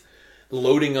earth,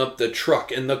 loading up the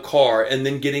truck and the car and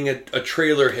then getting a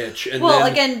trailer hitch. And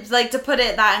again, like, to put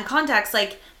that in context,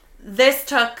 like, this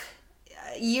took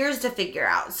years to figure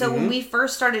out. So when we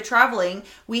first started traveling,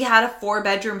 we had a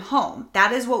 4-bedroom home.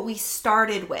 That is what we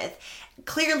started with.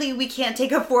 clearly we can't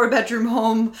take a 4-bedroom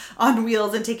home on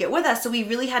wheels and take it with us. So we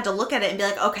really had to look at it and be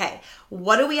like, okay,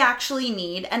 what do we actually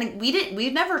need? And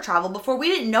we've never traveled before. We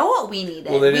didn't know what we needed.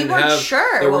 Well, they didn't we weren't have,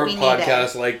 sure there what weren't we needed.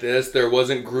 podcasts like this. There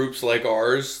wasn't groups like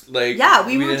ours. Like, yeah,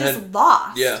 we were didn't just have-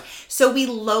 lost. Yeah. So we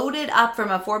loaded up from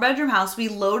a 4-bedroom house. We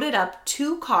loaded up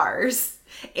 2 cars,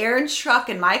 Aaron's truck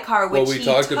and my car, which Well, we he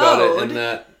talked about it towed in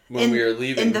that when we were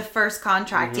leaving. in the first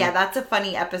contract. Yeah, that's a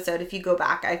funny episode. If you go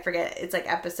back, I forget, it's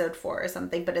like episode 4 or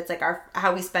something, but it's like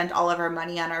how we spent all of our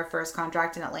money on our first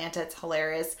contract in Atlanta. It's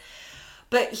hilarious.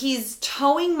 But he's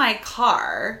towing my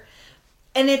car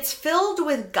and it's filled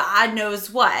with God knows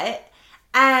what.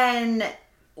 And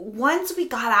once we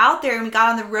got out there and we got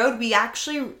on the road, we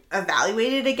actually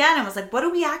evaluated again and was like, what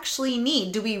do we actually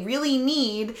need? Do we really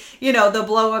need, the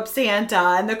blow up Santa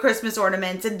and the Christmas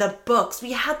ornaments and the books?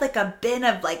 We had like a bin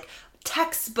of like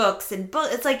textbooks and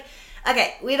books. It's like,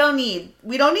 okay, we don't need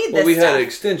this well, we stuff. had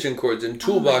extension cords and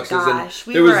toolboxes, gosh,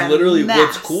 we and there was were a literally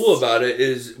what's mess. cool about it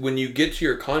is when you get to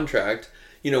your contract,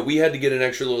 we had to get an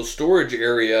extra little storage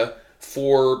area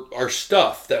for our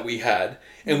stuff that we had,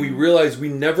 and we realized we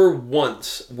never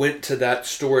once went to that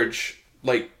storage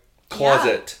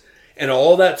closet, and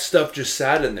all that stuff just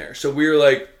sat in there. So we were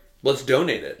like, let's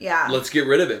donate it. Yeah. Let's get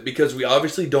rid of it because we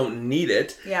obviously don't need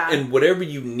it. Yeah. And whatever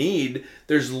you need,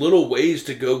 there's little ways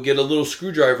to go get a little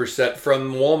screwdriver set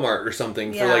from Walmart or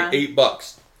something for like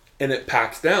 $8 and it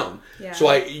packs down. Yeah.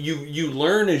 So you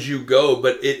learn as you go,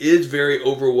 but it is very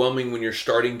overwhelming when you're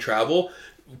starting travel,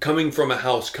 coming from a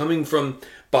house, coming from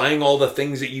buying all the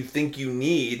things that you think you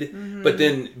need, but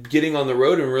then getting on the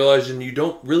road and realizing you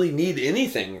don't really need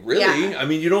anything, really. Yeah. I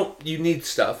mean, you need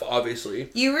stuff, obviously.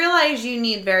 You realize you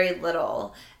need very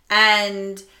little.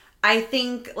 And I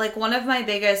think one of my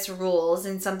biggest rules,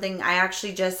 and something I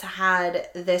actually just had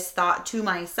this thought to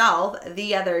myself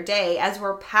the other day as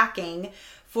we're packing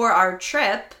for our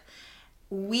trip,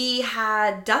 we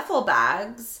had duffel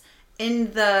bags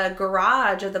in the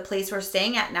garage of the place we're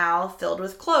staying at now filled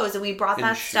with clothes, and we brought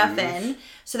that stuff in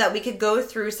so that we could go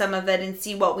through some of it and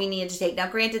see what we needed to take. Now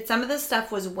granted, some of the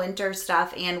stuff was winter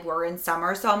stuff and we're in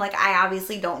summer, so I'm like, I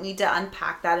obviously don't need to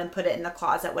unpack that and put it in the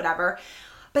closet, whatever.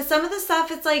 But some of the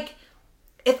stuff, it's like,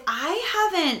 if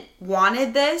I haven't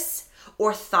wanted this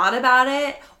or thought about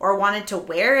it or wanted to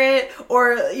wear it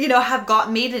or have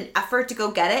made an effort to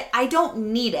go get it, I don't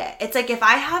need it. It's like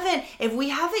if we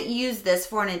haven't used this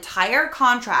for an entire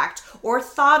contract or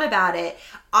thought about it,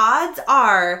 odds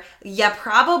are you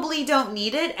probably don't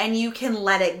need it and you can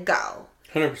let it go.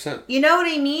 100%. You know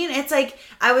what I mean? It's like,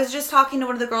 I was just talking to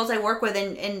one of the girls I work with,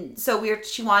 and so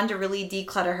she wanted to really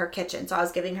declutter her kitchen. So I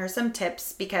was giving her some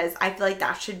tips because I feel like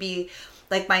that should be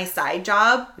my side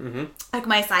job,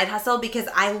 my side hustle, because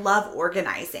I love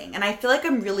organizing and I feel like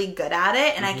I'm really good at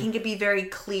it, and I can be very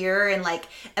clear and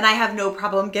I have no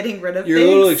problem getting rid of You're things.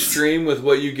 a little extreme with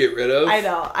what you get rid of. I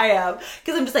know, I am.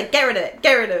 Because I'm just like, get rid of it,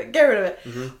 get rid of it, get rid of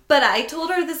it. But I told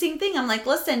her the same thing. I'm like,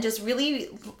 listen, just really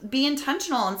be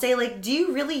intentional and say, do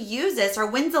you really use this? Or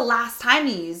when's the last time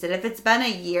you used it? If it's been a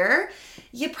year,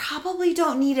 you probably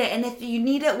don't need it. And if you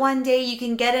need it one day, you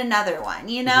can get another one.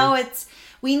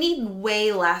 We need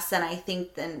way less than I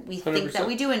think than we think that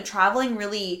we do. And traveling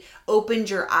really opened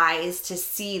your eyes to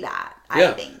see that, I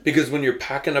think. Because when you're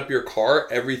packing up your car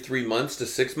every 3 months to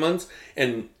 6 months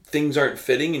and things aren't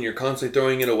fitting and you're constantly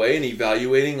throwing it away and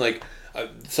evaluating,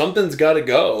 something's got to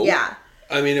go. Yeah.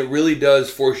 I mean, it really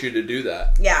does force you to do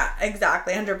that. Yeah,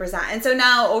 exactly. 100%. And so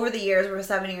now over the years, we're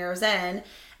 7 years in,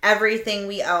 everything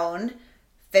we own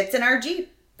fits in our Jeep.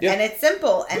 Yeah. And it's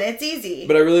simple and it's easy.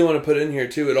 But I really want to put in here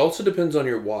too, it also depends on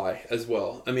your why as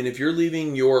well. I mean, if you're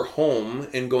leaving your home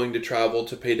and going to travel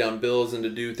to pay down bills and to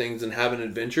do things and have an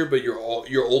adventure, but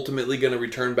you're ultimately going to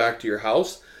return back to your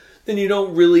house, then you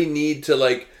don't really need to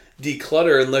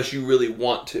declutter unless you really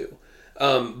want to.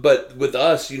 But with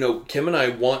us, Kim and I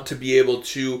want to be able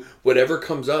to, whatever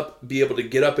comes up, be able to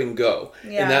get up and go.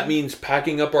 Yeah. And that means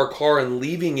packing up our car and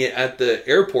leaving it at the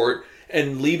airport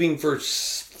and leaving for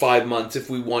 5 months if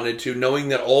we wanted to, knowing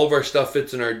that all of our stuff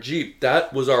fits in our Jeep.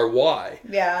 That was our why.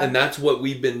 Yeah. And that's what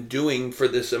we've been doing for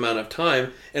this amount of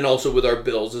time, and also with our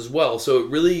bills as well. So it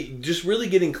really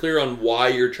getting clear on why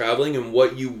you're traveling and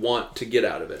what you want to get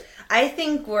out of it. I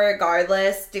think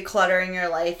regardless, decluttering your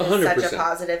life is 100%. such a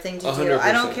positive thing to do. 100%.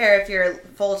 I don't care if you're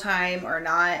full-time or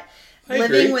not.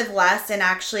 Living with less and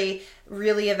actually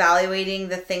really evaluating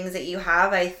the things that you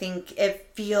have, I think it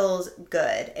feels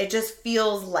good. It just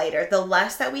feels lighter. The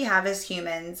less that we have as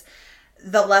humans,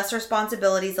 the less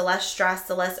responsibilities, the less stress,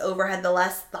 the less overhead, the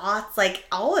less thoughts,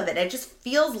 all of it. It just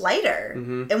feels lighter.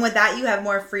 Mm-hmm. And with that, you have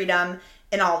more freedom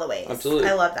in all the ways. Absolutely.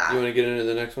 I love that. You want to get into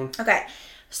the next one? Okay.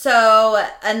 So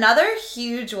another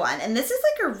huge one, and this is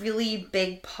like a really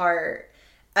big part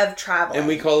of traveling. And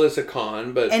we call this a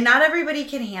con, but... And not everybody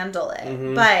can handle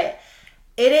it. But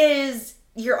it is,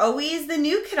 you're always the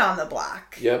new kid on the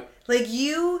block. Yep. Like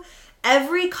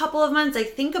every couple of months,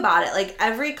 like think about it, like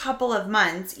every couple of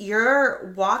months,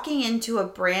 you're walking into a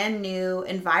brand new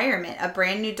environment, a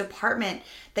brand new department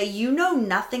that you know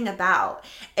nothing about.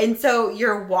 And so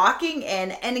you're walking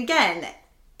in, and again,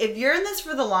 if you're in this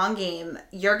for the long game,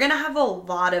 you're going to have a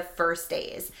lot of first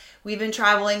days. We've been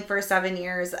traveling for 7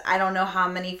 years. I don't know how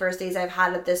many first days I've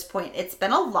had at this point. It's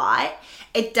been a lot.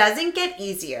 It doesn't get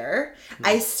easier.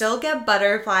 I still get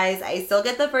butterflies. I still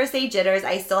get the first day jitters.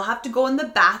 I still have to go in the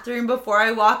bathroom before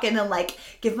I walk in and like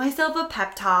give myself a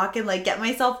pep talk and like get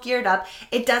myself geared up.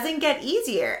 It doesn't get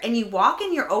easier. And you walk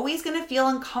in, you're always going to feel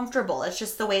uncomfortable. It's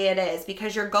just the way it is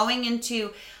because you're going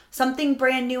into something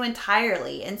brand new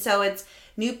entirely. And so it's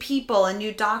new people and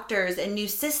new doctors and new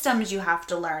systems you have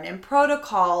to learn and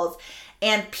protocols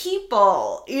and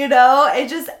people, you know, it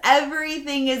just,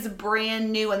 everything is brand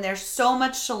new and there's so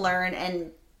much to learn.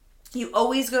 And you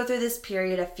always go through this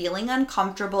period of feeling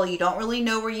uncomfortable. You don't really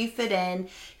know where you fit in.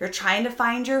 You're trying to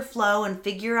find your flow and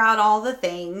figure out all the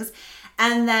things.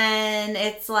 And then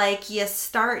it's like you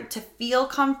start to feel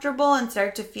comfortable and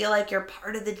start to feel like you're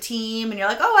part of the team and you're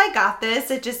like, oh, I got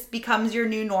this. It just becomes your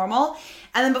new normal.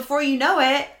 And then before you know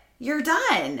it, you're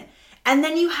done. And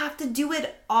then you have to do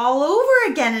it all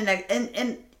over again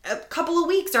in a couple of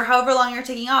weeks or however long you're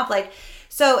taking off. Like,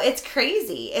 so it's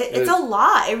crazy. It's a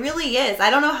lot. It really is.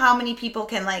 I don't know how many people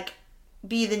can like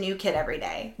be the new kid every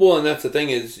day. Well, and that's the thing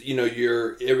is, you know,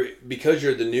 because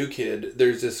you're the new kid,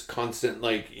 there's this constant,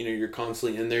 like, you know, you're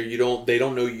constantly in there. They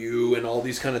don't know you and all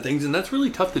these kind of things. And that's really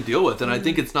tough to deal with. And I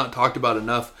think it's not talked about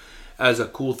enough as a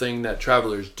cool thing that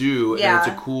travelers do. Yeah. And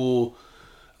it's a cool,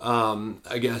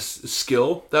 I guess,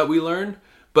 skill that we learn.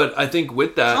 But I think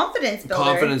with that...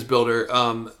 Confidence builder.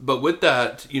 But with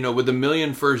that, you know, with a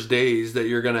million first days that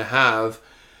you're going to have,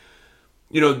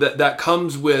 you know, that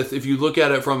comes with, if you look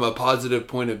at it from a positive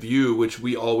point of view, which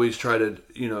we always try to,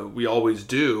 you know, we always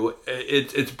do,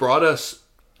 it's brought us,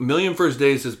 a million first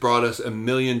days has brought us a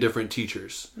million different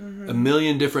teachers, a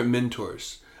million different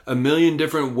mentors, a million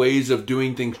different ways of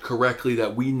doing things correctly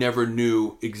that we never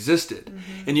knew existed.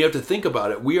 And you have to think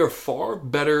about it. We are far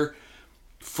better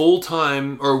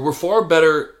full-time, or we're far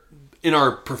better in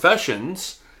our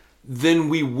professions than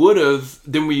we would have,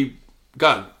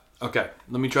 okay,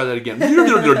 let me try that again.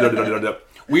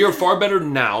 We are far better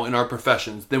now in our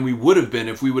professions than we would have been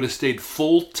if we would have stayed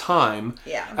full-time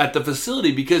at the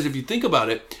facility. Because if you think about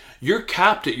it, you're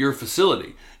capped at your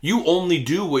facility. You only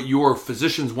do what your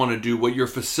physicians want to do, what your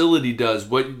facility does,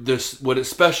 what it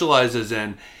specializes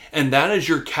in, and that is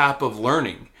your cap of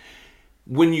learning.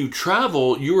 When you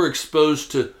travel, you are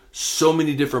exposed to so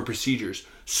many different procedures,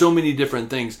 so many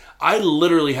different things. I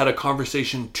literally had a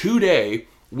conversation today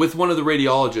with one of the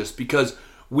radiologists because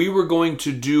we were going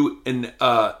to do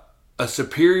a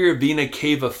superior vena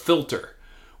cava filter,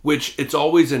 which it's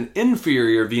always an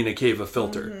inferior vena cava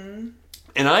filter.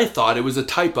 And I thought it was a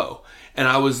typo. And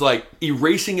I was like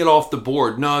erasing it off the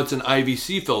board. No, it's an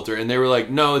IVC filter. And they were like,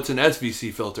 no, it's an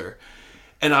SVC filter.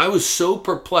 And I was so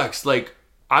perplexed. Like,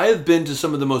 I have been to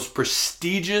some of the most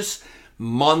prestigious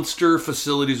monster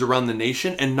facilities around the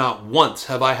nation, and not once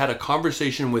have I had a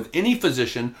conversation with any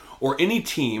physician or any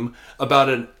team about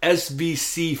an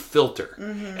SVC filter.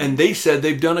 And they said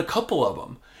they've done a couple of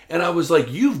them. And I was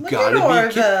like, you've got to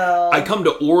be kidding. I come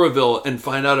to Oroville and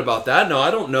find out about that. Now,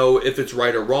 I don't know if it's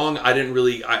right or wrong. I didn't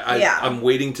really, I'm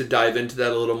waiting to dive into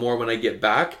that a little more when I get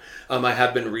back. I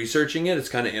have been researching it. It's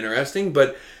kind of interesting,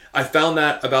 but I found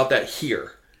that about that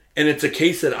here. And it's a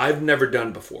case that I've never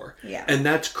done before. Yeah. And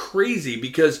that's crazy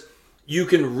because you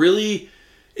can really,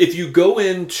 if you go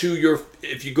into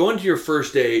your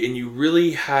first day and you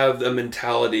really have a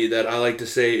mentality that I like to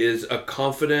say is a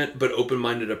confident but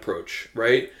open-minded approach,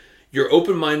 right? You're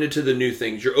open-minded to the new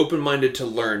things. You're open-minded to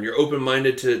learn. You're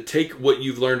open-minded to take what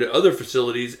you've learned at other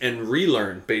facilities and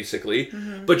relearn, basically.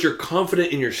 But you're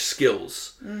confident in your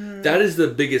skills. That is the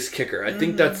biggest kicker. I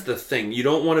think that's the thing. You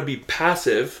don't want to be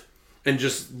passive and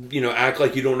just, you know, act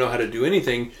like you don't know how to do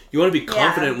anything. You want to be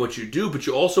confident in what you do, but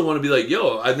you also want to be like,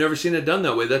 yo, I've never seen it done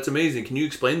that way. That's amazing. Can you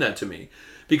explain that to me?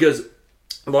 Because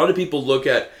a lot of people look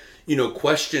at, you know,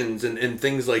 questions and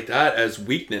things like that as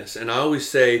weakness. And I always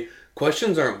say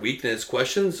questions aren't weakness.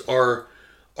 Questions are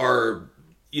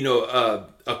you know,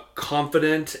 a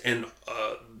confident and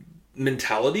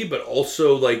mentality, but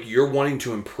also like you're wanting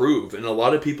to improve. And a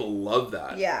lot of people love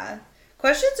that. Yeah.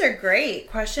 Questions are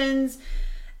great. Questions...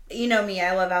 You know me,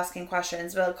 I love asking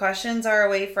questions, but questions are a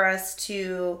way for us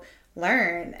to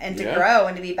learn and to Yeah. grow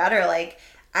and to be better. Like,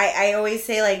 I always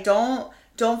say, like, don't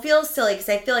feel silly, because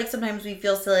I feel like sometimes we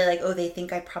feel silly, like, oh, they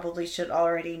think I probably should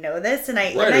already know this, and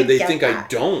I Right, or they get think I that.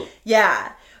 don't.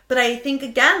 Yeah. But I think,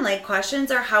 again, like,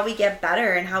 questions are how we get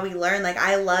better and how we learn. Like,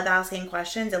 I love asking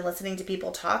questions and listening to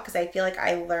people talk, because I feel like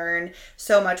I learn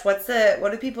so much. What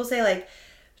do people say? Like,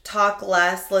 talk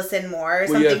less, listen more. Or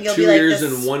Well, you have You'll two be like ears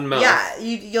this, and one mouth. Yeah,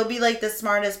 you'll be like the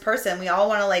smartest person. We all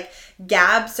want to, like,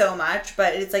 gab so much,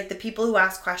 but it's like the people who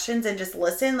ask questions and just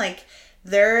listen, like,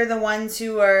 they're the ones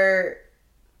who are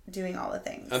doing all the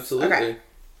things. Absolutely. Okay.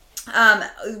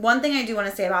 One thing I do want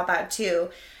to say about that too,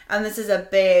 and this is a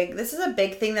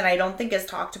big thing that I don't think is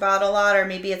talked about a lot, or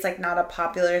maybe it's like not a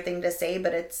popular thing to say,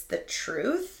 but it's the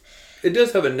truth. It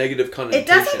does have a negative connotation. It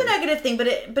does have a negative thing,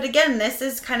 but again, this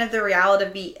is kind of the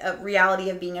reality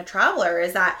of being a traveler,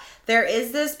 is that there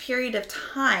is this period of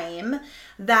time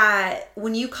that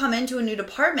when you come into a new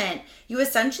department, you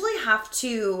essentially have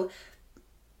to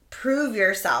prove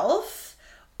yourself,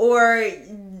 or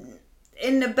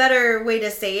in a better way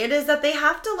to say it is that they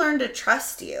have to learn to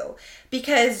trust you,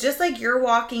 because just like you're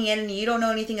walking in and you don't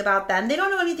know anything about them, they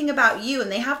don't know anything about you, and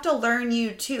they have to learn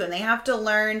you too, and they have to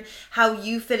learn how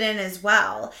you fit in as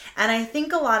well. And I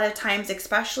think a lot of times,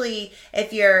 especially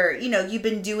if you're, you've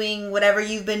been doing whatever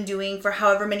you've been doing for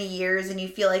however many years, and you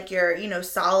feel like you're,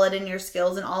 solid in your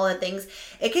skills and all the things,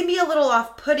 it can be a little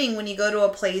off-putting when you go to a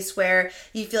place where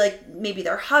you feel like maybe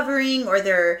they're hovering, or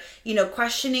they're,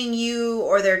 questioning you,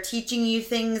 or they're teaching you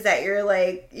things that you're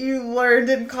like, you learned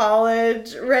in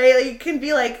college, right? Like,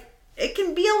 it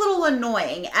can be a little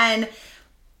annoying. And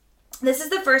this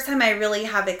is the first time I really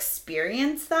have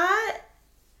experienced that,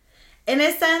 in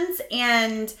a sense.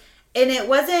 And it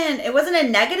wasn't a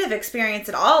negative experience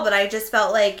at all, but I just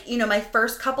felt like, my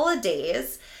first couple of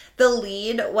days, the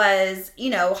lead was,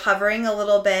 hovering a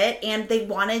little bit, and they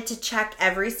wanted to check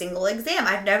every single exam.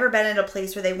 I've never been in a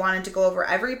place where they wanted to go over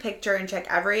every picture and check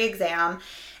every exam.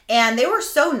 And they were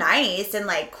so nice and,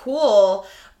 like, cool,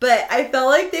 but I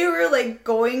felt like they were, like,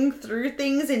 going through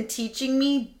things and teaching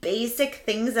me basic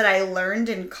things that I learned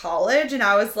in college. And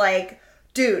I was like,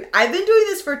 dude, I've been doing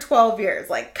this for 12 years.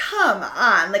 Like, come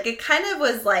on. Like, it kind of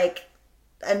was, like,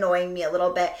 annoying me a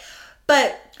little bit.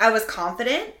 But I was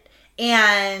confident,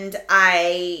 and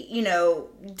I,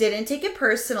 didn't take it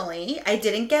personally. I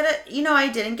didn't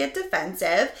get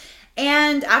defensive.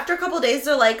 And after a couple of days,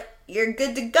 they're like, you're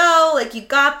good to go. Like, you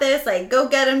got this. Like, go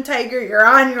get him, Tiger. You're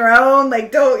on your own.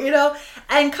 Like, don't,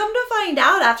 And come to find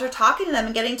out, after talking to them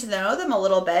and getting to know them a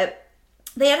little bit,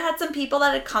 they had some people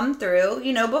that had come through,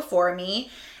 before me,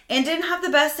 and didn't have the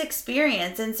best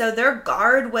experience. And so their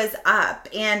guard was up,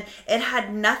 and it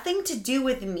had nothing to do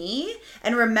with me.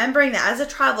 And remembering that as a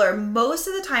traveler, most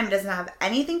of the time it doesn't have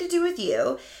anything to do with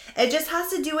you. It just has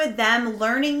to do with them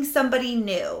learning somebody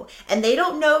new. And they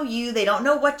don't know you. They don't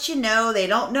know what you know. They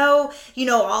don't know,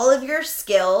 all of your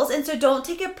skills. And so don't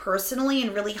take it personally,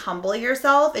 and really humble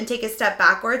yourself and take a step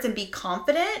backwards and be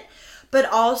confident. But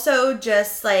also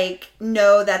just, like,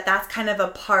 know that that's kind of a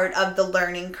part of the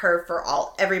learning curve for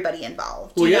everybody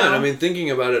involved. Well, yeah, and I mean,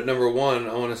 thinking about it, number one,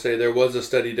 I want to say there was a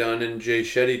study done, and Jay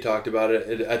Shetty talked about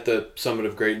it at the Summit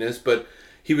of Greatness, but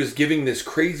he was giving this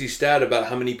crazy stat about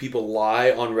how many people lie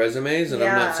on resumes, and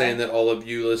I'm not saying that all of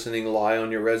you listening lie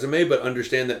on your resume, but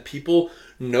understand that people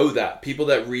know that. People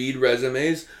that read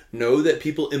resumes know that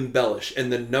people embellish.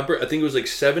 And the number, I think it was like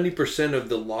 70% of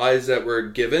the lies that were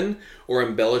given, or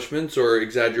embellishments or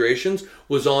exaggerations,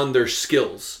 was on their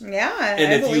skills. Yeah,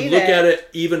 and if you look at it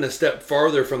even a step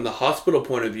farther from the hospital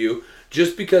point of view,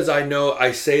 just because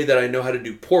I say that I know how to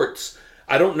do ports,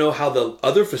 I don't know how the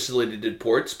other facility did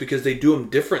ports, because they do them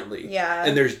differently. Yeah.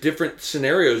 And there's different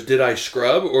scenarios. Did I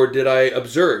scrub, or did I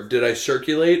observe? Did I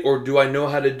circulate, or do I know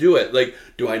how to do it? Like,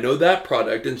 do I know that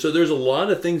product? And so there's a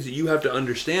lot of things that you have to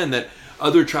understand, that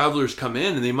other travelers come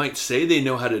in and they might say they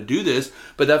know how to do this,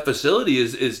 but that facility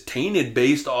is tainted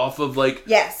based off of, like,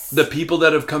 the people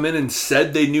that have come in and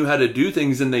said they knew how to do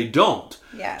things, and they don't.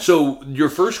 Yes. So your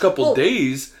first couple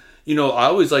days, I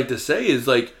always like to say is,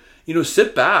 like,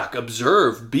 sit back,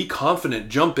 observe, be confident,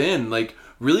 jump in, like,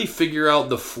 really figure out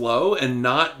the flow and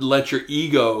not let your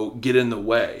ego get in the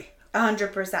way.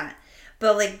 100%.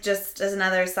 But, like, just as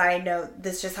another side note,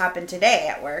 this just happened today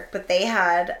at work, but they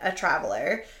had a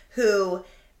traveler who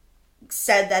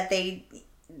said that they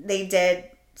did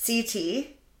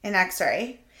CT and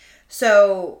X-ray.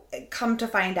 So come to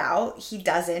find out, he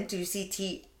doesn't do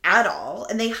CT at all.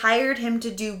 And they hired him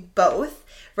to do both,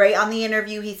 right? On the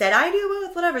interview, he said, I do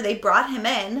both, whatever. They brought him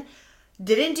in,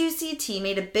 didn't do CT,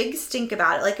 made a big stink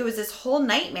about it. Like, it was this whole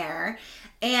nightmare.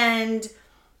 And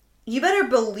you better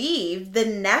believe the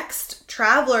next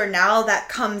traveler now that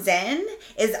comes in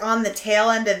is on the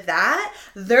tail end of that.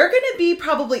 They're going to be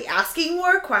probably asking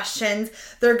more questions.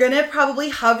 They're going to probably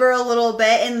hover a little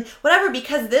bit and whatever,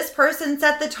 because this person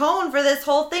set the tone for this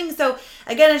whole thing. So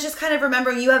again, it's just kind of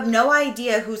remembering you have no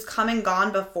idea who's come and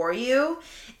gone before you.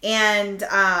 And,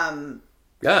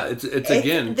 yeah, it's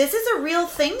again. This is a real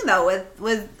thing though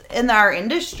with in our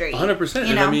industry. 100%.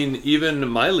 And I mean, even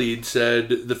my lead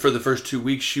said that for the first 2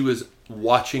 weeks she was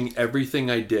watching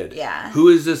everything I did. Yeah. Who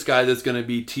is this guy that's going to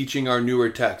be teaching our newer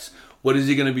techs? What is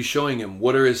he going to be showing him?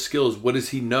 What are his skills? What does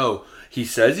he know? He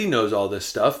says he knows all this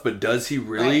stuff, but does he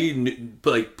really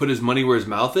put his money where his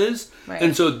mouth is? Right.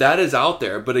 And so that is out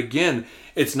there. But again,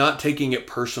 it's not taking it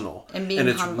personal. And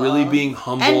it's really being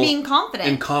humble. And being confident.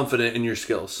 And confident in your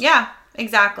skills. Yeah.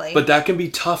 Exactly. But that can be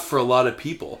tough for a lot of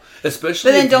people,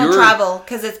 especially. But then don't travel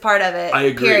because it's part of it. I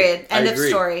agree. Period. End of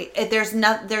story. There's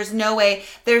no way.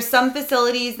 There's some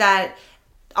facilities that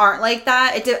aren't like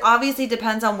that. It obviously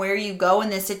depends on where you go in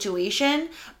this situation,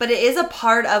 but it is a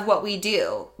part of what we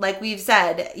do. Like we've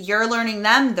said, you're learning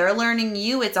them, they're learning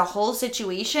you. It's a whole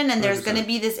situation, and there's going to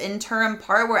be this interim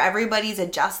part where everybody's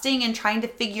adjusting and trying to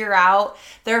figure out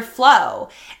their flow,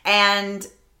 and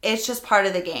it's just part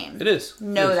of the game. It is.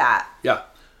 Know that. Yeah.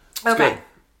 Okay.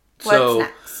 Good. What's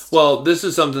next? Well, this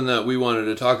is something that we wanted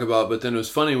to talk about, but then it was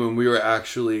funny when we were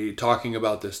actually talking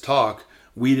about this talk,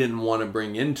 we didn't want to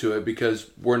bring into it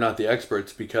because we're not the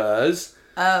experts, because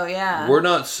oh yeah, we're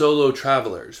not solo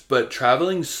travelers. But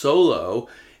traveling solo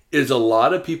is a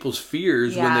lot of people's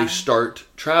fears when they start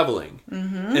traveling.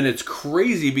 Mm-hmm. And it's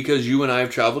crazy because you and I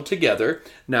have traveled together.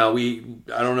 Now I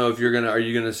don't know if are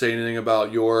you gonna say anything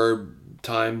about your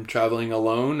time traveling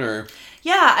alone or?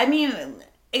 Yeah, I mean,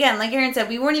 again, like Erin said,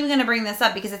 we weren't even going to bring this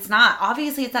up because it's not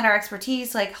our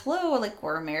expertise. Like, hello, like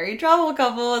we're a married travel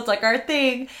couple. It's like our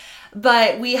thing.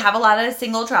 But we have a lot of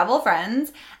single travel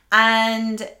friends,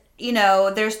 and,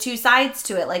 there's two sides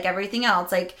to it, like everything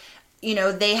else. Like,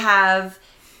 they have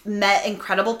met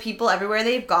incredible people everywhere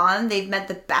they've gone. They've met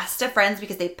the best of friends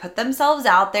because they put themselves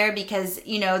out there, because,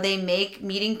 they make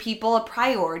meeting people a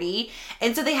priority.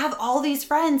 And so they have all these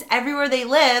friends everywhere they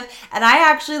live. And I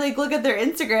actually look at their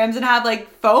Instagrams and have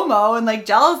FOMO and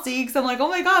jealousy, because I'm like, oh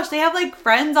my gosh, they have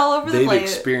friends all over the place. They've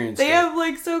experienced it. They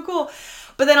have so cool.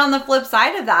 But then on the flip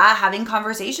side of that, having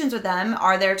conversations with them,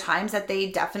 are there times that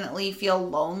they definitely feel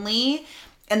lonely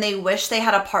and they wish they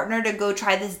had a partner to go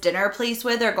try this dinner place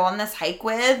with or go on this hike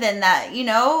with, and that,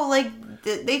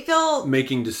 they feel...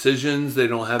 Making decisions. They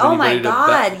don't have anybody to... Oh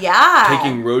my God, yeah.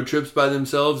 Taking road trips by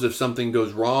themselves if something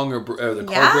goes wrong or the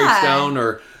car breaks down,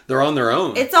 or they're on their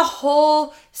own. It's a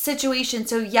whole situation.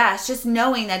 So yes, just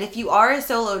knowing that if you are a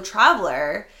solo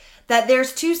traveler, that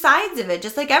there's two sides of it.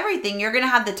 Just like everything, you're going to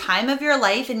have the time of your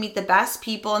life and meet the best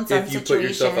people in some situations. If you put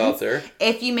yourself out there.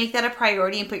 If you make that a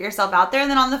priority and put yourself out there.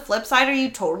 And then on the flip side, are you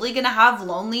totally going to have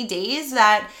lonely days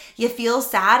that you feel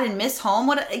sad and miss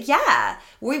home? Yeah.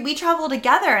 We travel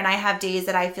together, and I have days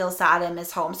that I feel sad and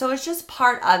miss home. So it's just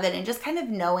part of it, and just kind of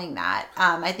knowing that,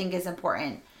 I think is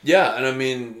important. Yeah. And I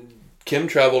mean, Kim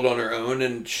traveled on her own,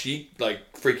 and she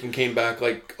freaking came back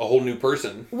like a whole new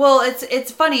person. Well,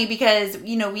 it's funny because,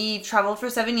 we've traveled for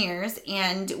 7 years,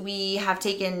 and we have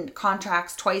taken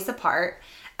contracts twice apart.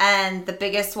 And the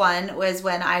biggest one was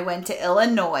when I went to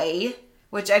Illinois,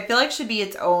 which I feel like should be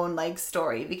its own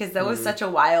story, because that was such a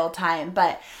wild time.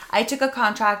 But I took a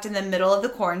contract in the middle of the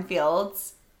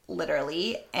cornfields,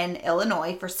 literally, in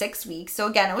Illinois for 6 weeks. So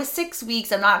again, it was 6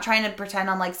 weeks. I'm not trying to pretend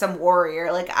I'm some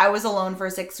warrior. I was alone for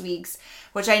 6 weeks,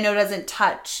 which I know doesn't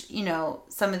touch,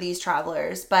 some of these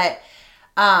travelers. But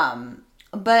I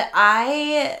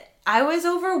was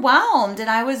overwhelmed, and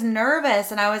I was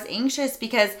nervous, and I was anxious,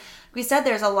 because we said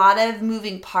there's a lot of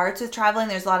moving parts with traveling.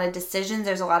 There's a lot of decisions.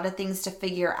 There's a lot of things to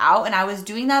figure out. And I was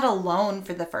doing that alone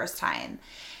for the first time.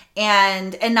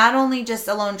 And not only just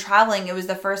alone traveling, it was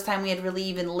the first time we had really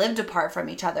even lived apart from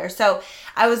each other. So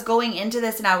I was going into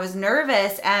this, and I was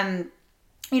nervous. And,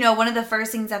 one of the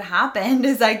first things that happened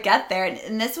is I get there,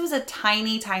 and this was a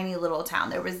tiny, tiny little town.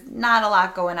 There was not a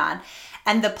lot going on.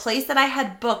 And the place that I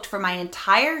had booked for my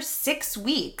entire 6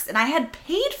 weeks, and I had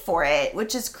paid for it,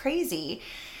 which is crazy.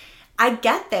 I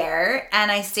get there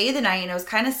and I stay the night, and it was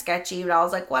kind of sketchy, but I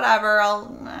was like, whatever,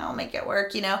 I'll make it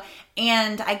work,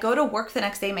 And I go to work the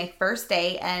next day, my first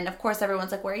day, and of course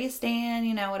everyone's like, where are you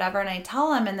staying, whatever. And I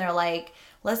tell them, and they're like,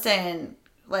 listen,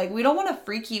 we don't want to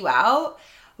freak you out,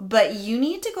 but you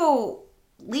need to go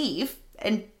leave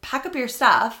and pack up your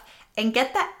stuff and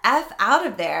get the F out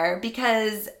of there,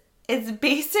 because it's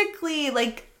basically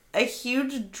a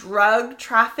huge drug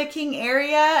trafficking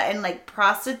area and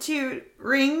prostitute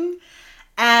ring.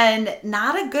 and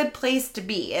not a good place to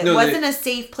be. It wasn't a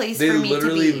safe place for me to be. They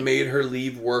literally made her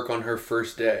leave work on her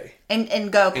first day.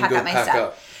 And go pack up my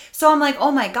stuff. So I'm like, oh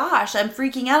my gosh, I'm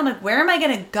freaking out. I'm like, where am I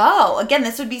going to go? Again,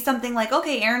 this would be something like,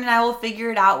 okay, Aaron and I will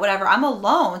figure it out, whatever. I'm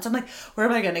alone. So I'm like, where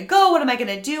am I going to go? What am I going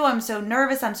to do? I'm so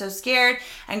nervous. I'm so scared.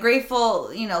 And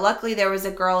grateful, luckily there was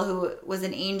a girl who was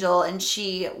an angel and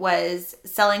she was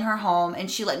selling her home and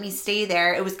she let me stay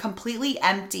there. It was completely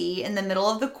empty in the middle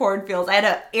of the cornfields. I had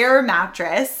an air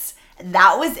mattress.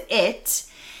 That was it.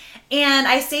 And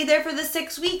I stayed there for the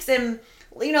 6 weeks. And,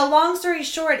 long story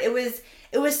short, it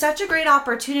was such a great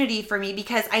opportunity for me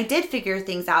because I did figure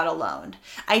things out alone.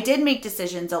 I did make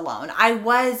decisions alone. I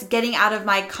was getting out of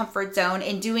my comfort zone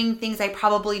and doing things I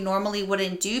probably normally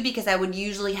wouldn't do because I would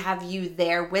usually have you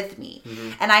there with me.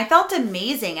 Mm-hmm. And I felt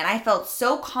amazing and I felt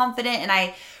so confident and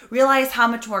I realized how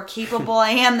much more capable I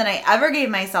am than I ever gave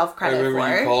myself credit for. I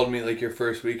remember you called me like your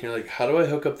first week and you're like, how do I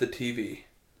hook up the TV?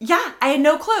 Yeah, I had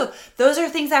no clue. Those are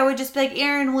things I would just be like,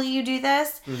 Aaron, will you do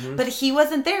this? Mm-hmm. But he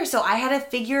wasn't there, so I had to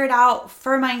figure it out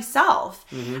for myself.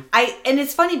 Mm-hmm. And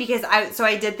it's funny because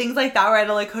I did things like that where I had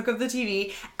to like hook up the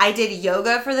TV. I did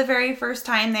yoga for the very first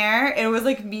time there. It was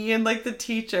like me and like the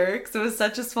teacher because it was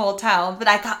such a small town. But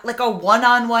I got like a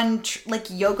one-on-one like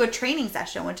yoga training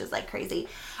session, which is like crazy.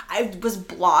 I was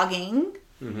blogging.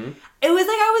 Mm-hmm. It was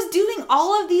like I was doing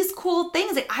all of these cool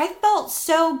things. Like I felt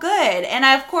so good. And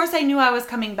of course I knew I was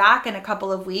coming back in a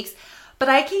couple of weeks, but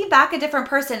I came back a different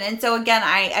person. And so again,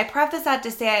 I preface that to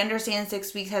say I understand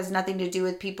 6 weeks has nothing to do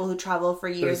with people who travel for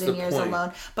years and years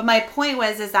alone. But my point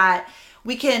is that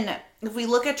we can, if we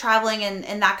look at traveling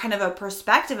in that kind of a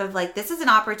perspective of like, this is an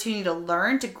opportunity to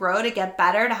learn, to grow, to get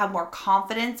better, to have more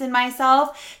confidence in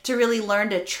myself, to really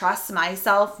learn to trust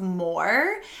myself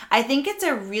more. I think it's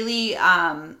a really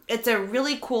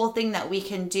cool thing that we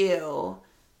can do.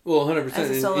 Well,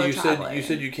 100%. You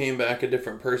said you came back a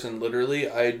different person. Literally,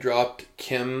 I dropped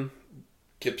Kim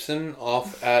Gibson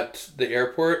off at the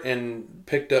airport and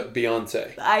picked up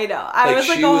Beyonce. I know. I was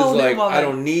like a whole new woman. I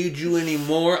don't need you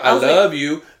anymore. I love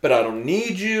you, but I don't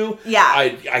need you. Yeah.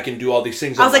 I can do all these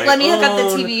things I on was like, my let me own. hook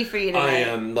up the TV for you tonight.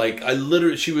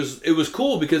 It was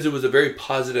cool because it was a very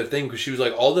positive thing because she was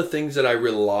like, all the things that I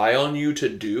rely on you to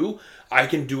do, I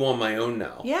can do on my own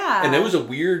now. Yeah. And it was a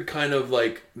weird kind of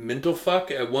like mental fuck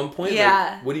at one point.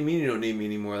 Yeah. Like, what do you mean you don't need me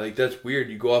anymore? Like, that's weird.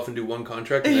 You go off and do one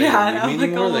contract and I don't need me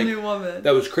anymore. Like a whole new woman.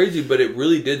 That was crazy, but it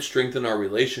really did strengthen our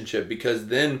relationship because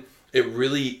then it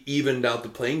really evened out the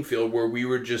playing field where we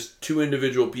were just two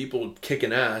individual people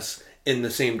kicking ass in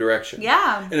the same direction.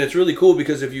 Yeah. And it's really cool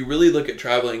because if you really look at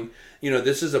traveling,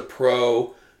 this is a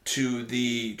pro to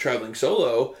the traveling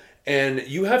solo, and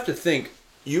you have to think,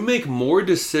 you make more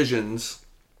decisions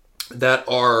that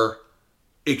are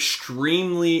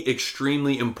extremely,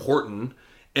 extremely important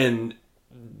and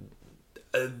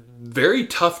very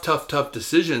tough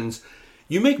decisions.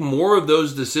 You make more of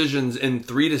those decisions in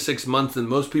 3 to 6 months than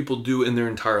most people do in their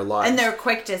entire lives. And they're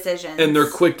quick decisions.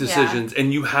 Yeah.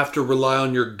 And you have to rely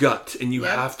on your gut. And you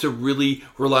have to really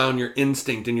rely on your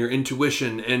instinct and your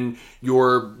intuition and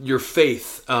your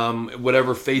faith,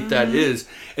 whatever faith that is.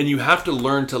 And you have to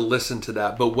learn to listen to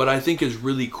that. But what I think is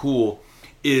really cool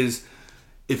is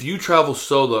if you travel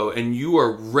solo and you are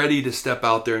ready to step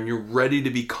out there and you're ready to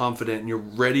be confident and you're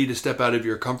ready to step out of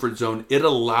your comfort zone, it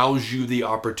allows you the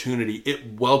opportunity.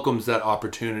 It welcomes that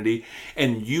opportunity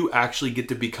and you actually get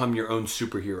to become your own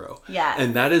superhero. Yeah.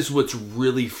 And that is what's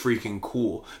really freaking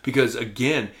cool because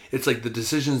again, it's like the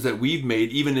decisions that we've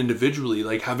made, even individually,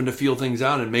 like having to feel things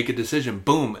out and make a decision.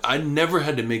 Boom. I never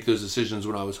had to make those decisions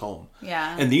when I was home.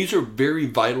 Yeah. And these are very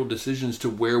vital decisions to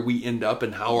where we end up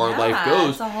and how our life goes.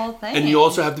 It's a whole thing. And you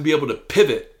also have to be able to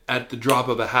pivot at the drop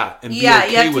of a hat and be okay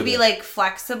you have to with be it. like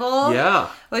flexible. Yeah.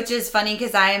 Which is funny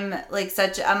because I'm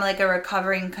like a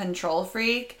recovering control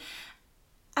freak.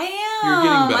 I am. You're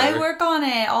getting better. I work on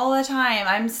it all the time.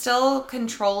 I'm still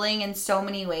controlling in so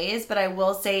many ways, but I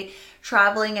will say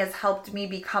traveling has helped me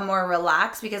become more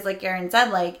relaxed because like Aaron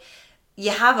said, like you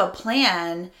have a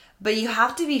plan, but you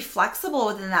have to be flexible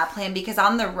within that plan because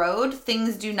on the road,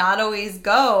 things do not always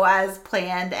go as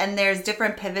planned and there's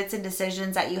different pivots and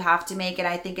decisions that you have to make. And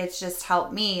I think it's just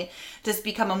helped me just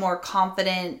become a more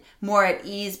confident, more at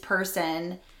ease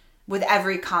person with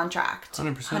every contract.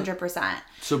 100%.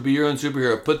 So be your own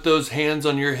superhero. Put those hands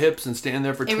on your hips and stand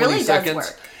there for 20 really seconds.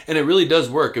 Does work. And it really does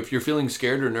work. If you're feeling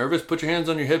scared or nervous, put your hands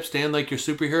on your hips, stand like your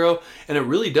superhero. And it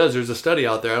really does. There's a study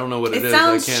out there. I don't know what it is. It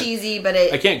sounds cheesy, but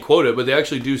I can't quote it, but they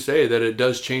actually do say that it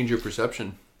does change your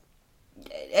perception.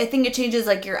 I think it changes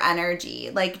like your energy,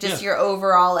 like just your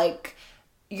overall like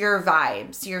your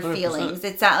vibes, your 100%. feelings.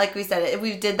 It's not like we said,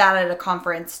 we did that at a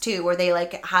conference too, where they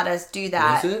like had us do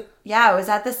that. Was it? Yeah, it was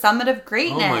at the Summit of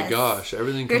Greatness. Oh my gosh,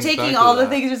 everything You're comes taking back all to the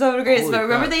that. things from Summit of Greatness, Holy but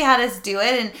remember crap. they had us do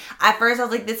it, and at first I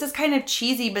was like, this is kind of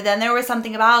cheesy, but then there was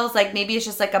something about it, I was like, maybe it's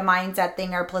just like a mindset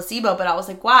thing or placebo, but I was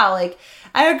like, wow, like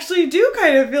I actually do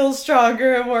kind of feel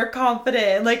stronger and more confident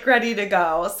and like ready to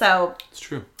go. So It's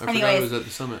true. I forgot Anyways. it was at the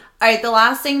summit. all right, the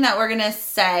last thing that we're gonna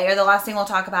say, or the last thing we'll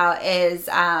talk about is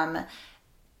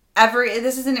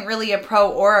this isn't really a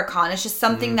pro or a con. It's just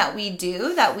something that we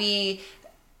do that we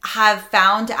have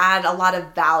found to add a lot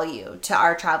of value to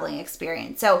our traveling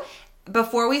experience. So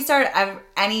before we start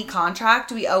any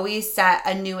contract, we always set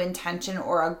a new intention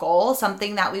or a goal,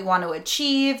 something that we want to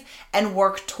achieve and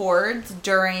work towards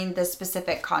during the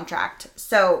specific contract.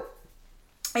 So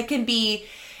it can be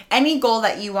any goal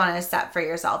that you want to set for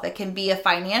yourself. It can be a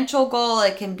financial goal.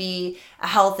 It can be a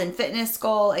health and fitness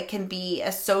goal. It can be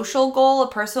a social goal, a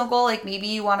personal goal. Like maybe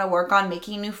you want to work on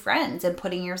making new friends and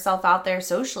putting yourself out there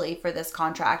socially for this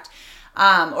contract.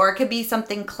 Or it could be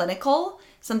something clinical,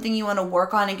 something you want to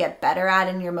work on and get better at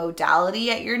in your modality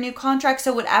at your new contract.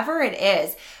 So whatever it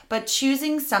is, but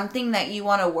choosing something that you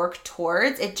want to work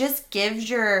towards, it just gives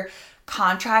your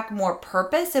contract more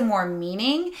purpose and more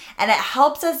meaning, and it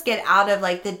helps us get out of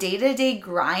like the day-to-day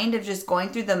grind of just going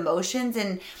through the motions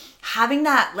and having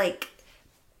that like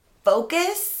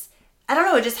focus. I don't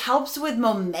know, it just helps with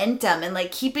momentum and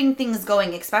like keeping things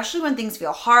going, especially when things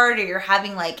feel hard or you're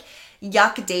having like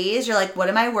yuck days. You're like, what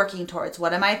am I working towards?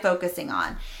 What am I focusing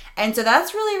on? And so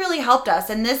that's really, really helped us.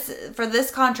 And for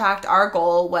this contract, our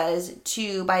goal was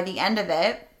to, by the end of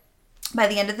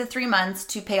the 3 months,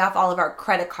 to pay off all of our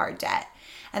credit card debt.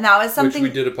 And that was something...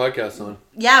 Which we did a podcast on.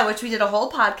 Yeah, which we did a whole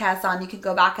podcast on. You could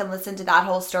go back and listen to that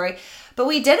whole story. But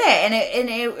we did it. And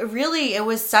it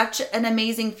was such an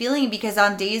amazing feeling, because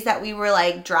on days that we were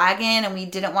like dragging and we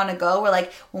didn't want to go, we're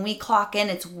like, when we clock in,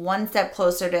 it's one step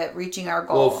closer to reaching our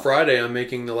goal. Well, Friday I'm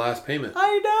making the last payment.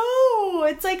 I know.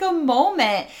 It's like a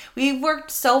moment. We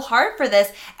worked so hard for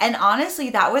this. And honestly,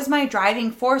 that was my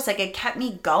driving force. Like it kept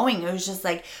me going. It was just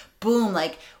like, boom,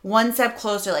 like one step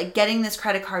closer, like getting this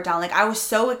credit card down. Like I was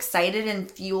so excited and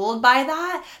fueled by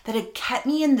that it kept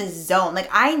me in the zone. Like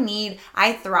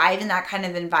I thrive in that kind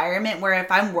of environment where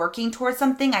if I'm working towards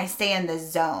something, I stay in the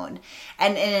zone.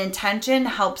 And an intention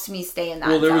helps me stay in that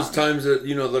zone. Well, there was times that,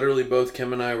 literally both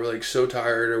Kim and I were like so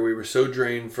tired, or we were so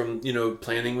drained from,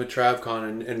 planning with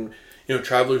TravCon and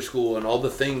traveler school and all the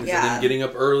things, Yeah. and then getting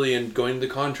up early and going to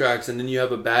the contracts, and then you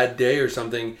have a bad day or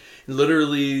something, and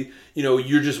literally,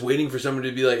 you're just waiting for somebody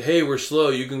to be like, hey, we're slow,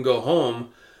 you can go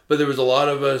home. But there was a lot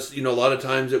of us, a lot of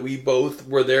times that we both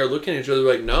were there looking at each other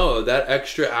like, no, that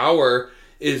extra hour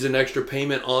is an extra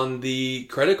payment on the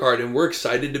credit card, and we're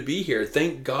excited to be here.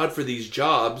 Thank God for these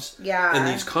jobs and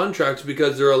these contracts,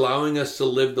 because they're allowing us to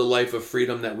live the life of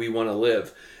freedom that we want to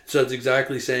live. So it's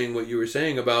exactly saying what you were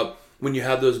saying about when you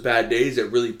have those bad days,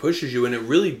 it really pushes you, and it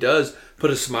really does put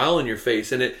a smile on your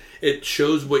face, and it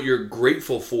shows what you're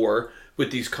grateful for with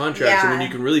these contracts. And when you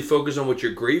can really focus on what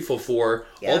you're grateful for,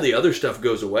 all the other stuff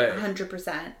goes away.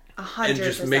 100%. 100%. It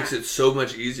just makes it so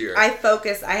much easier. I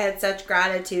had such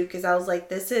gratitude, because I was like,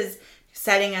 this is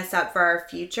setting us up for our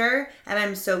future, and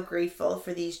I'm so grateful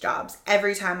for these jobs.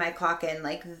 Every time I clock in,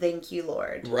 like, thank you,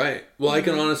 Lord. Right. Well, I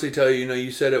can honestly tell you,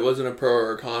 you said it wasn't a pro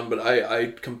or a con, but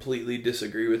I completely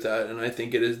disagree with that, and I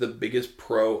think it is the biggest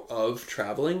pro of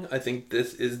traveling. I think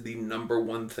this is the number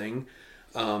one thing.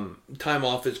 Time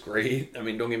off is great. I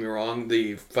mean, don't get me wrong,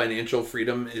 the financial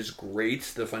freedom is great,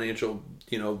 the financial,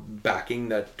 backing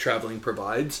that traveling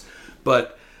provides,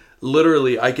 but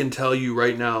literally, I can tell you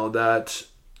right now that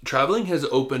traveling has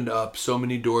opened up so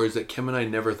many doors that Kim and I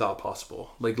never thought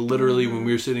possible. Like literally when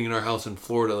we were sitting in our house in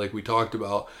Florida, like we talked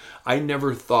about, I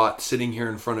never thought sitting here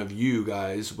in front of you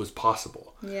guys was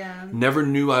possible. Yeah. Never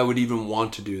knew I would even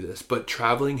want to do this, but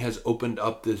traveling has opened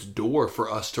up this door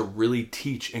for us to really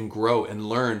teach and grow and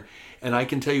learn. And I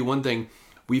can tell you one thing,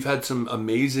 we've had some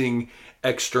amazing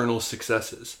external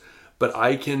successes, but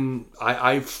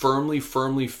I firmly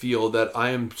feel that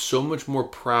I am so much more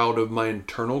proud of my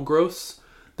internal growths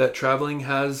that traveling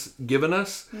has given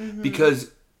us,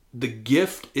 because the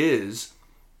gift is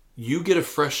you get a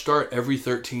fresh start every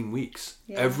 13 weeks,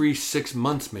 every 6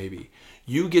 months maybe.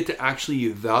 You get to actually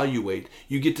evaluate.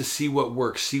 You get to see what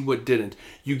worked, see what didn't.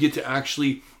 You get to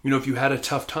actually, if you had a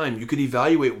tough time, you could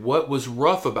evaluate what was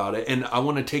rough about it, and I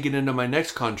want to take it into my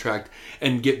next contract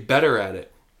and get better at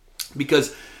it.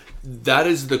 Because that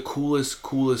is the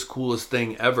coolest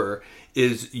thing ever,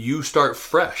 is you start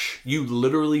fresh. You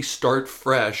literally start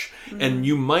fresh, and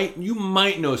you might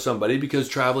know somebody, because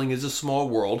traveling is a small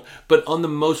world, but on the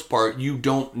most part, you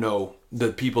don't know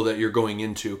the people that you're going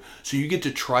into. So you get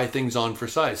to try things on for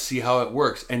size, see how it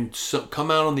works, and so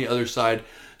come out on the other side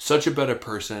such a better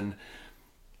person.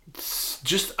 It's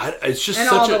just in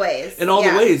such all a, the ways. in all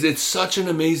Yeah. the ways. It's such an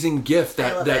amazing gift,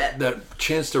 I love that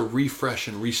chance to refresh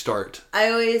and restart. I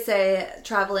always say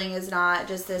traveling is not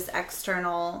just this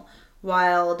external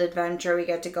wild adventure we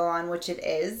get to go on, which it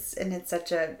is, and it's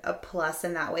such a plus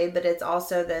in that way, but it's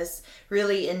also this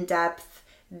really in-depth,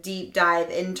 deep dive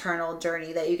internal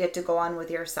journey that you get to go on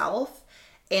with yourself,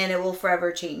 and it will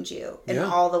forever change you in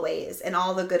all the ways, in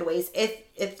all the good ways,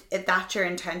 if that's your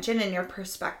intention and your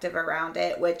perspective around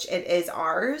it, which it is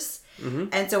ours.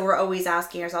 And so we're always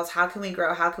asking ourselves, how can we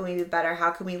grow? How can we be better? How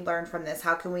can we learn from this?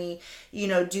 How can we,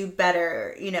 do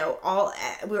better?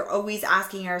 We're always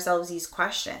asking ourselves these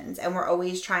questions, and we're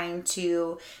always trying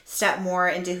to step more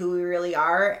into who we really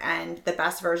are and the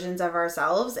best versions of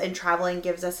ourselves. And traveling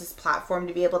gives us this platform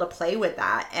to be able to play with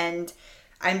that. And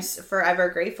I'm forever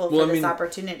grateful for this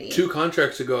opportunity. 2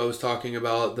 contracts ago, I was talking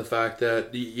about the fact that,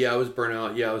 I was burnt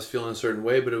out. I was feeling a certain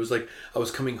way, but it was like I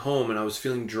was coming home and I was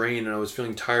feeling drained and I was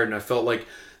feeling tired and I felt like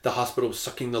the hospital was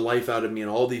sucking the life out of me and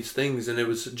all these things. And it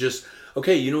was just,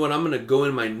 okay, you know what? I'm going to go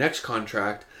in my next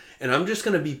contract and I'm just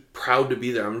going to be proud to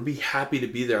be there. I'm going to be happy to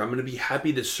be there. I'm going to be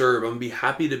happy to serve. I'm going to be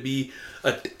happy to be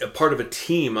a part of a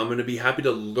team. I'm going to be happy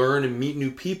to learn and meet new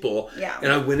people. Yeah.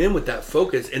 And I went in with that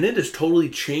focus, and it has totally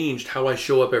changed how I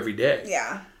show up every day.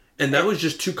 Yeah. And that was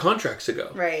just 2 contracts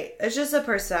ago. Right. It's just a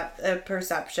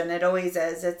perception. It always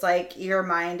is. It's like your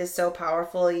mind is so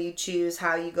powerful. You choose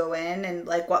how you go in and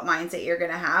like what mindset you're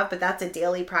going to have. But that's a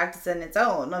daily practice in its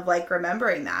own of like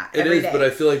remembering that every day. But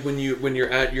I feel like when you're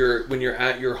at your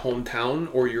hometown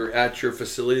or you're at your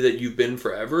facility that you've been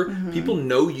forever, people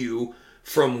know you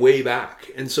from way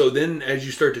back. And so then as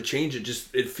you start to change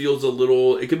it feels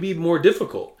it can be more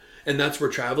difficult. And that's where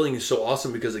traveling is so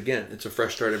awesome because, again, it's a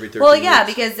fresh start every 13 Well, yeah,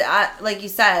 weeks. because like you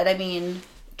said, I mean,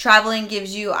 traveling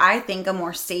gives you, I think, a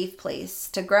more safe place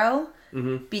to grow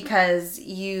because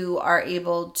you are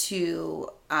able to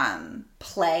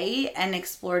play and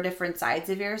explore different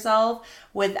sides of yourself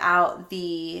without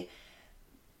the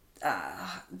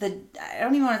I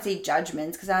don't even want to say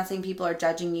judgments because I'm not saying people are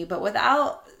judging you, but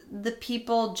without the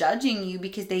people judging you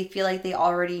because they feel like they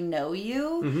already know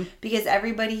you because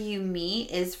everybody you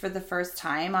meet is for the first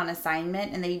time on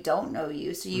assignment and they don't know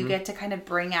you. So you get to kind of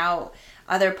bring out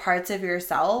other parts of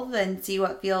yourself and see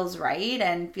what feels right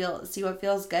and see what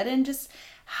feels good and just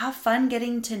have fun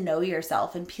getting to know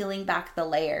yourself and peeling back the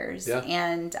layers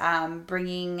and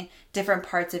bringing different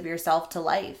parts of yourself to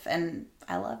life. And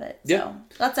I love it. Yeah. So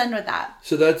let's end with that.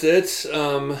 So that's it.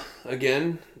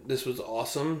 Again, this was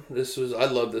awesome. I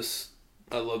love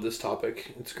this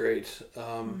topic. It's great.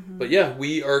 But yeah,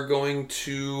 we are going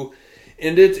to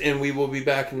end it and we will be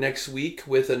back next week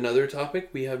with another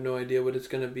topic. We have no idea what it's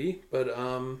going to be, but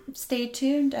stay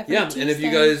tuned. Tuesday. And if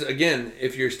you guys, again,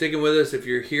 if you're sticking with us, if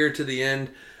you're here to the end,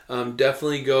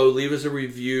 definitely go leave us a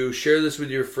review, share this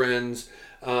with your friends,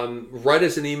 write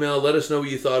us an email, let us know what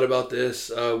you thought about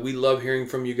this. We love hearing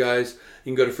from you guys.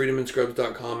 You can go to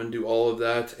freedomandscrubs.com and do all of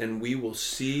that, and we will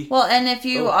see. Well, and if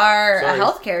you are a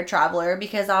healthcare traveler,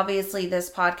 because obviously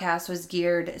this podcast was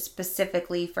geared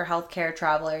specifically for healthcare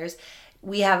travelers,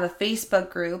 we have a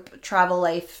Facebook group, Travel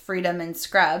Life, Freedom, and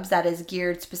Scrubs, that is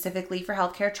geared specifically for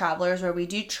healthcare travelers, where we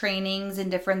do trainings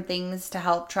and different things to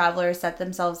help travelers set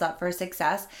themselves up for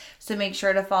success. So make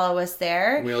sure to follow us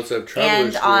there. We also have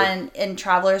Traveler School. In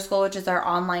Traveler School, which is our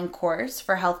online course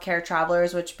for healthcare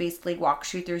travelers, which basically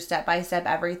walks you through step-by-step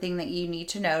everything that you need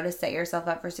to know to set yourself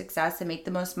up for success and make the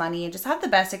most money and just have the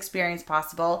best experience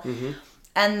possible.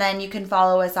 And then you can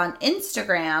follow us on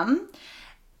Instagram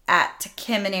at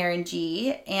Kim and Aaron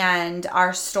G, and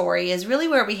our story is really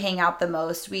where we hang out the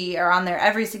most. We are on there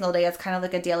every single day. It's kind of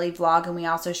like a daily vlog, and we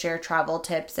also share travel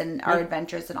tips and our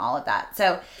adventures and all of that.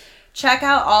 So check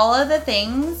out all of the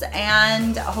things,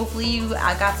 and hopefully you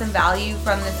got some value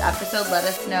from this episode. Let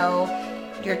us know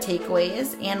your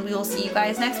takeaways, and we will see you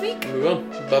guys next week. We will.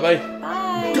 Bye-bye.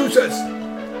 Bye. Deuces.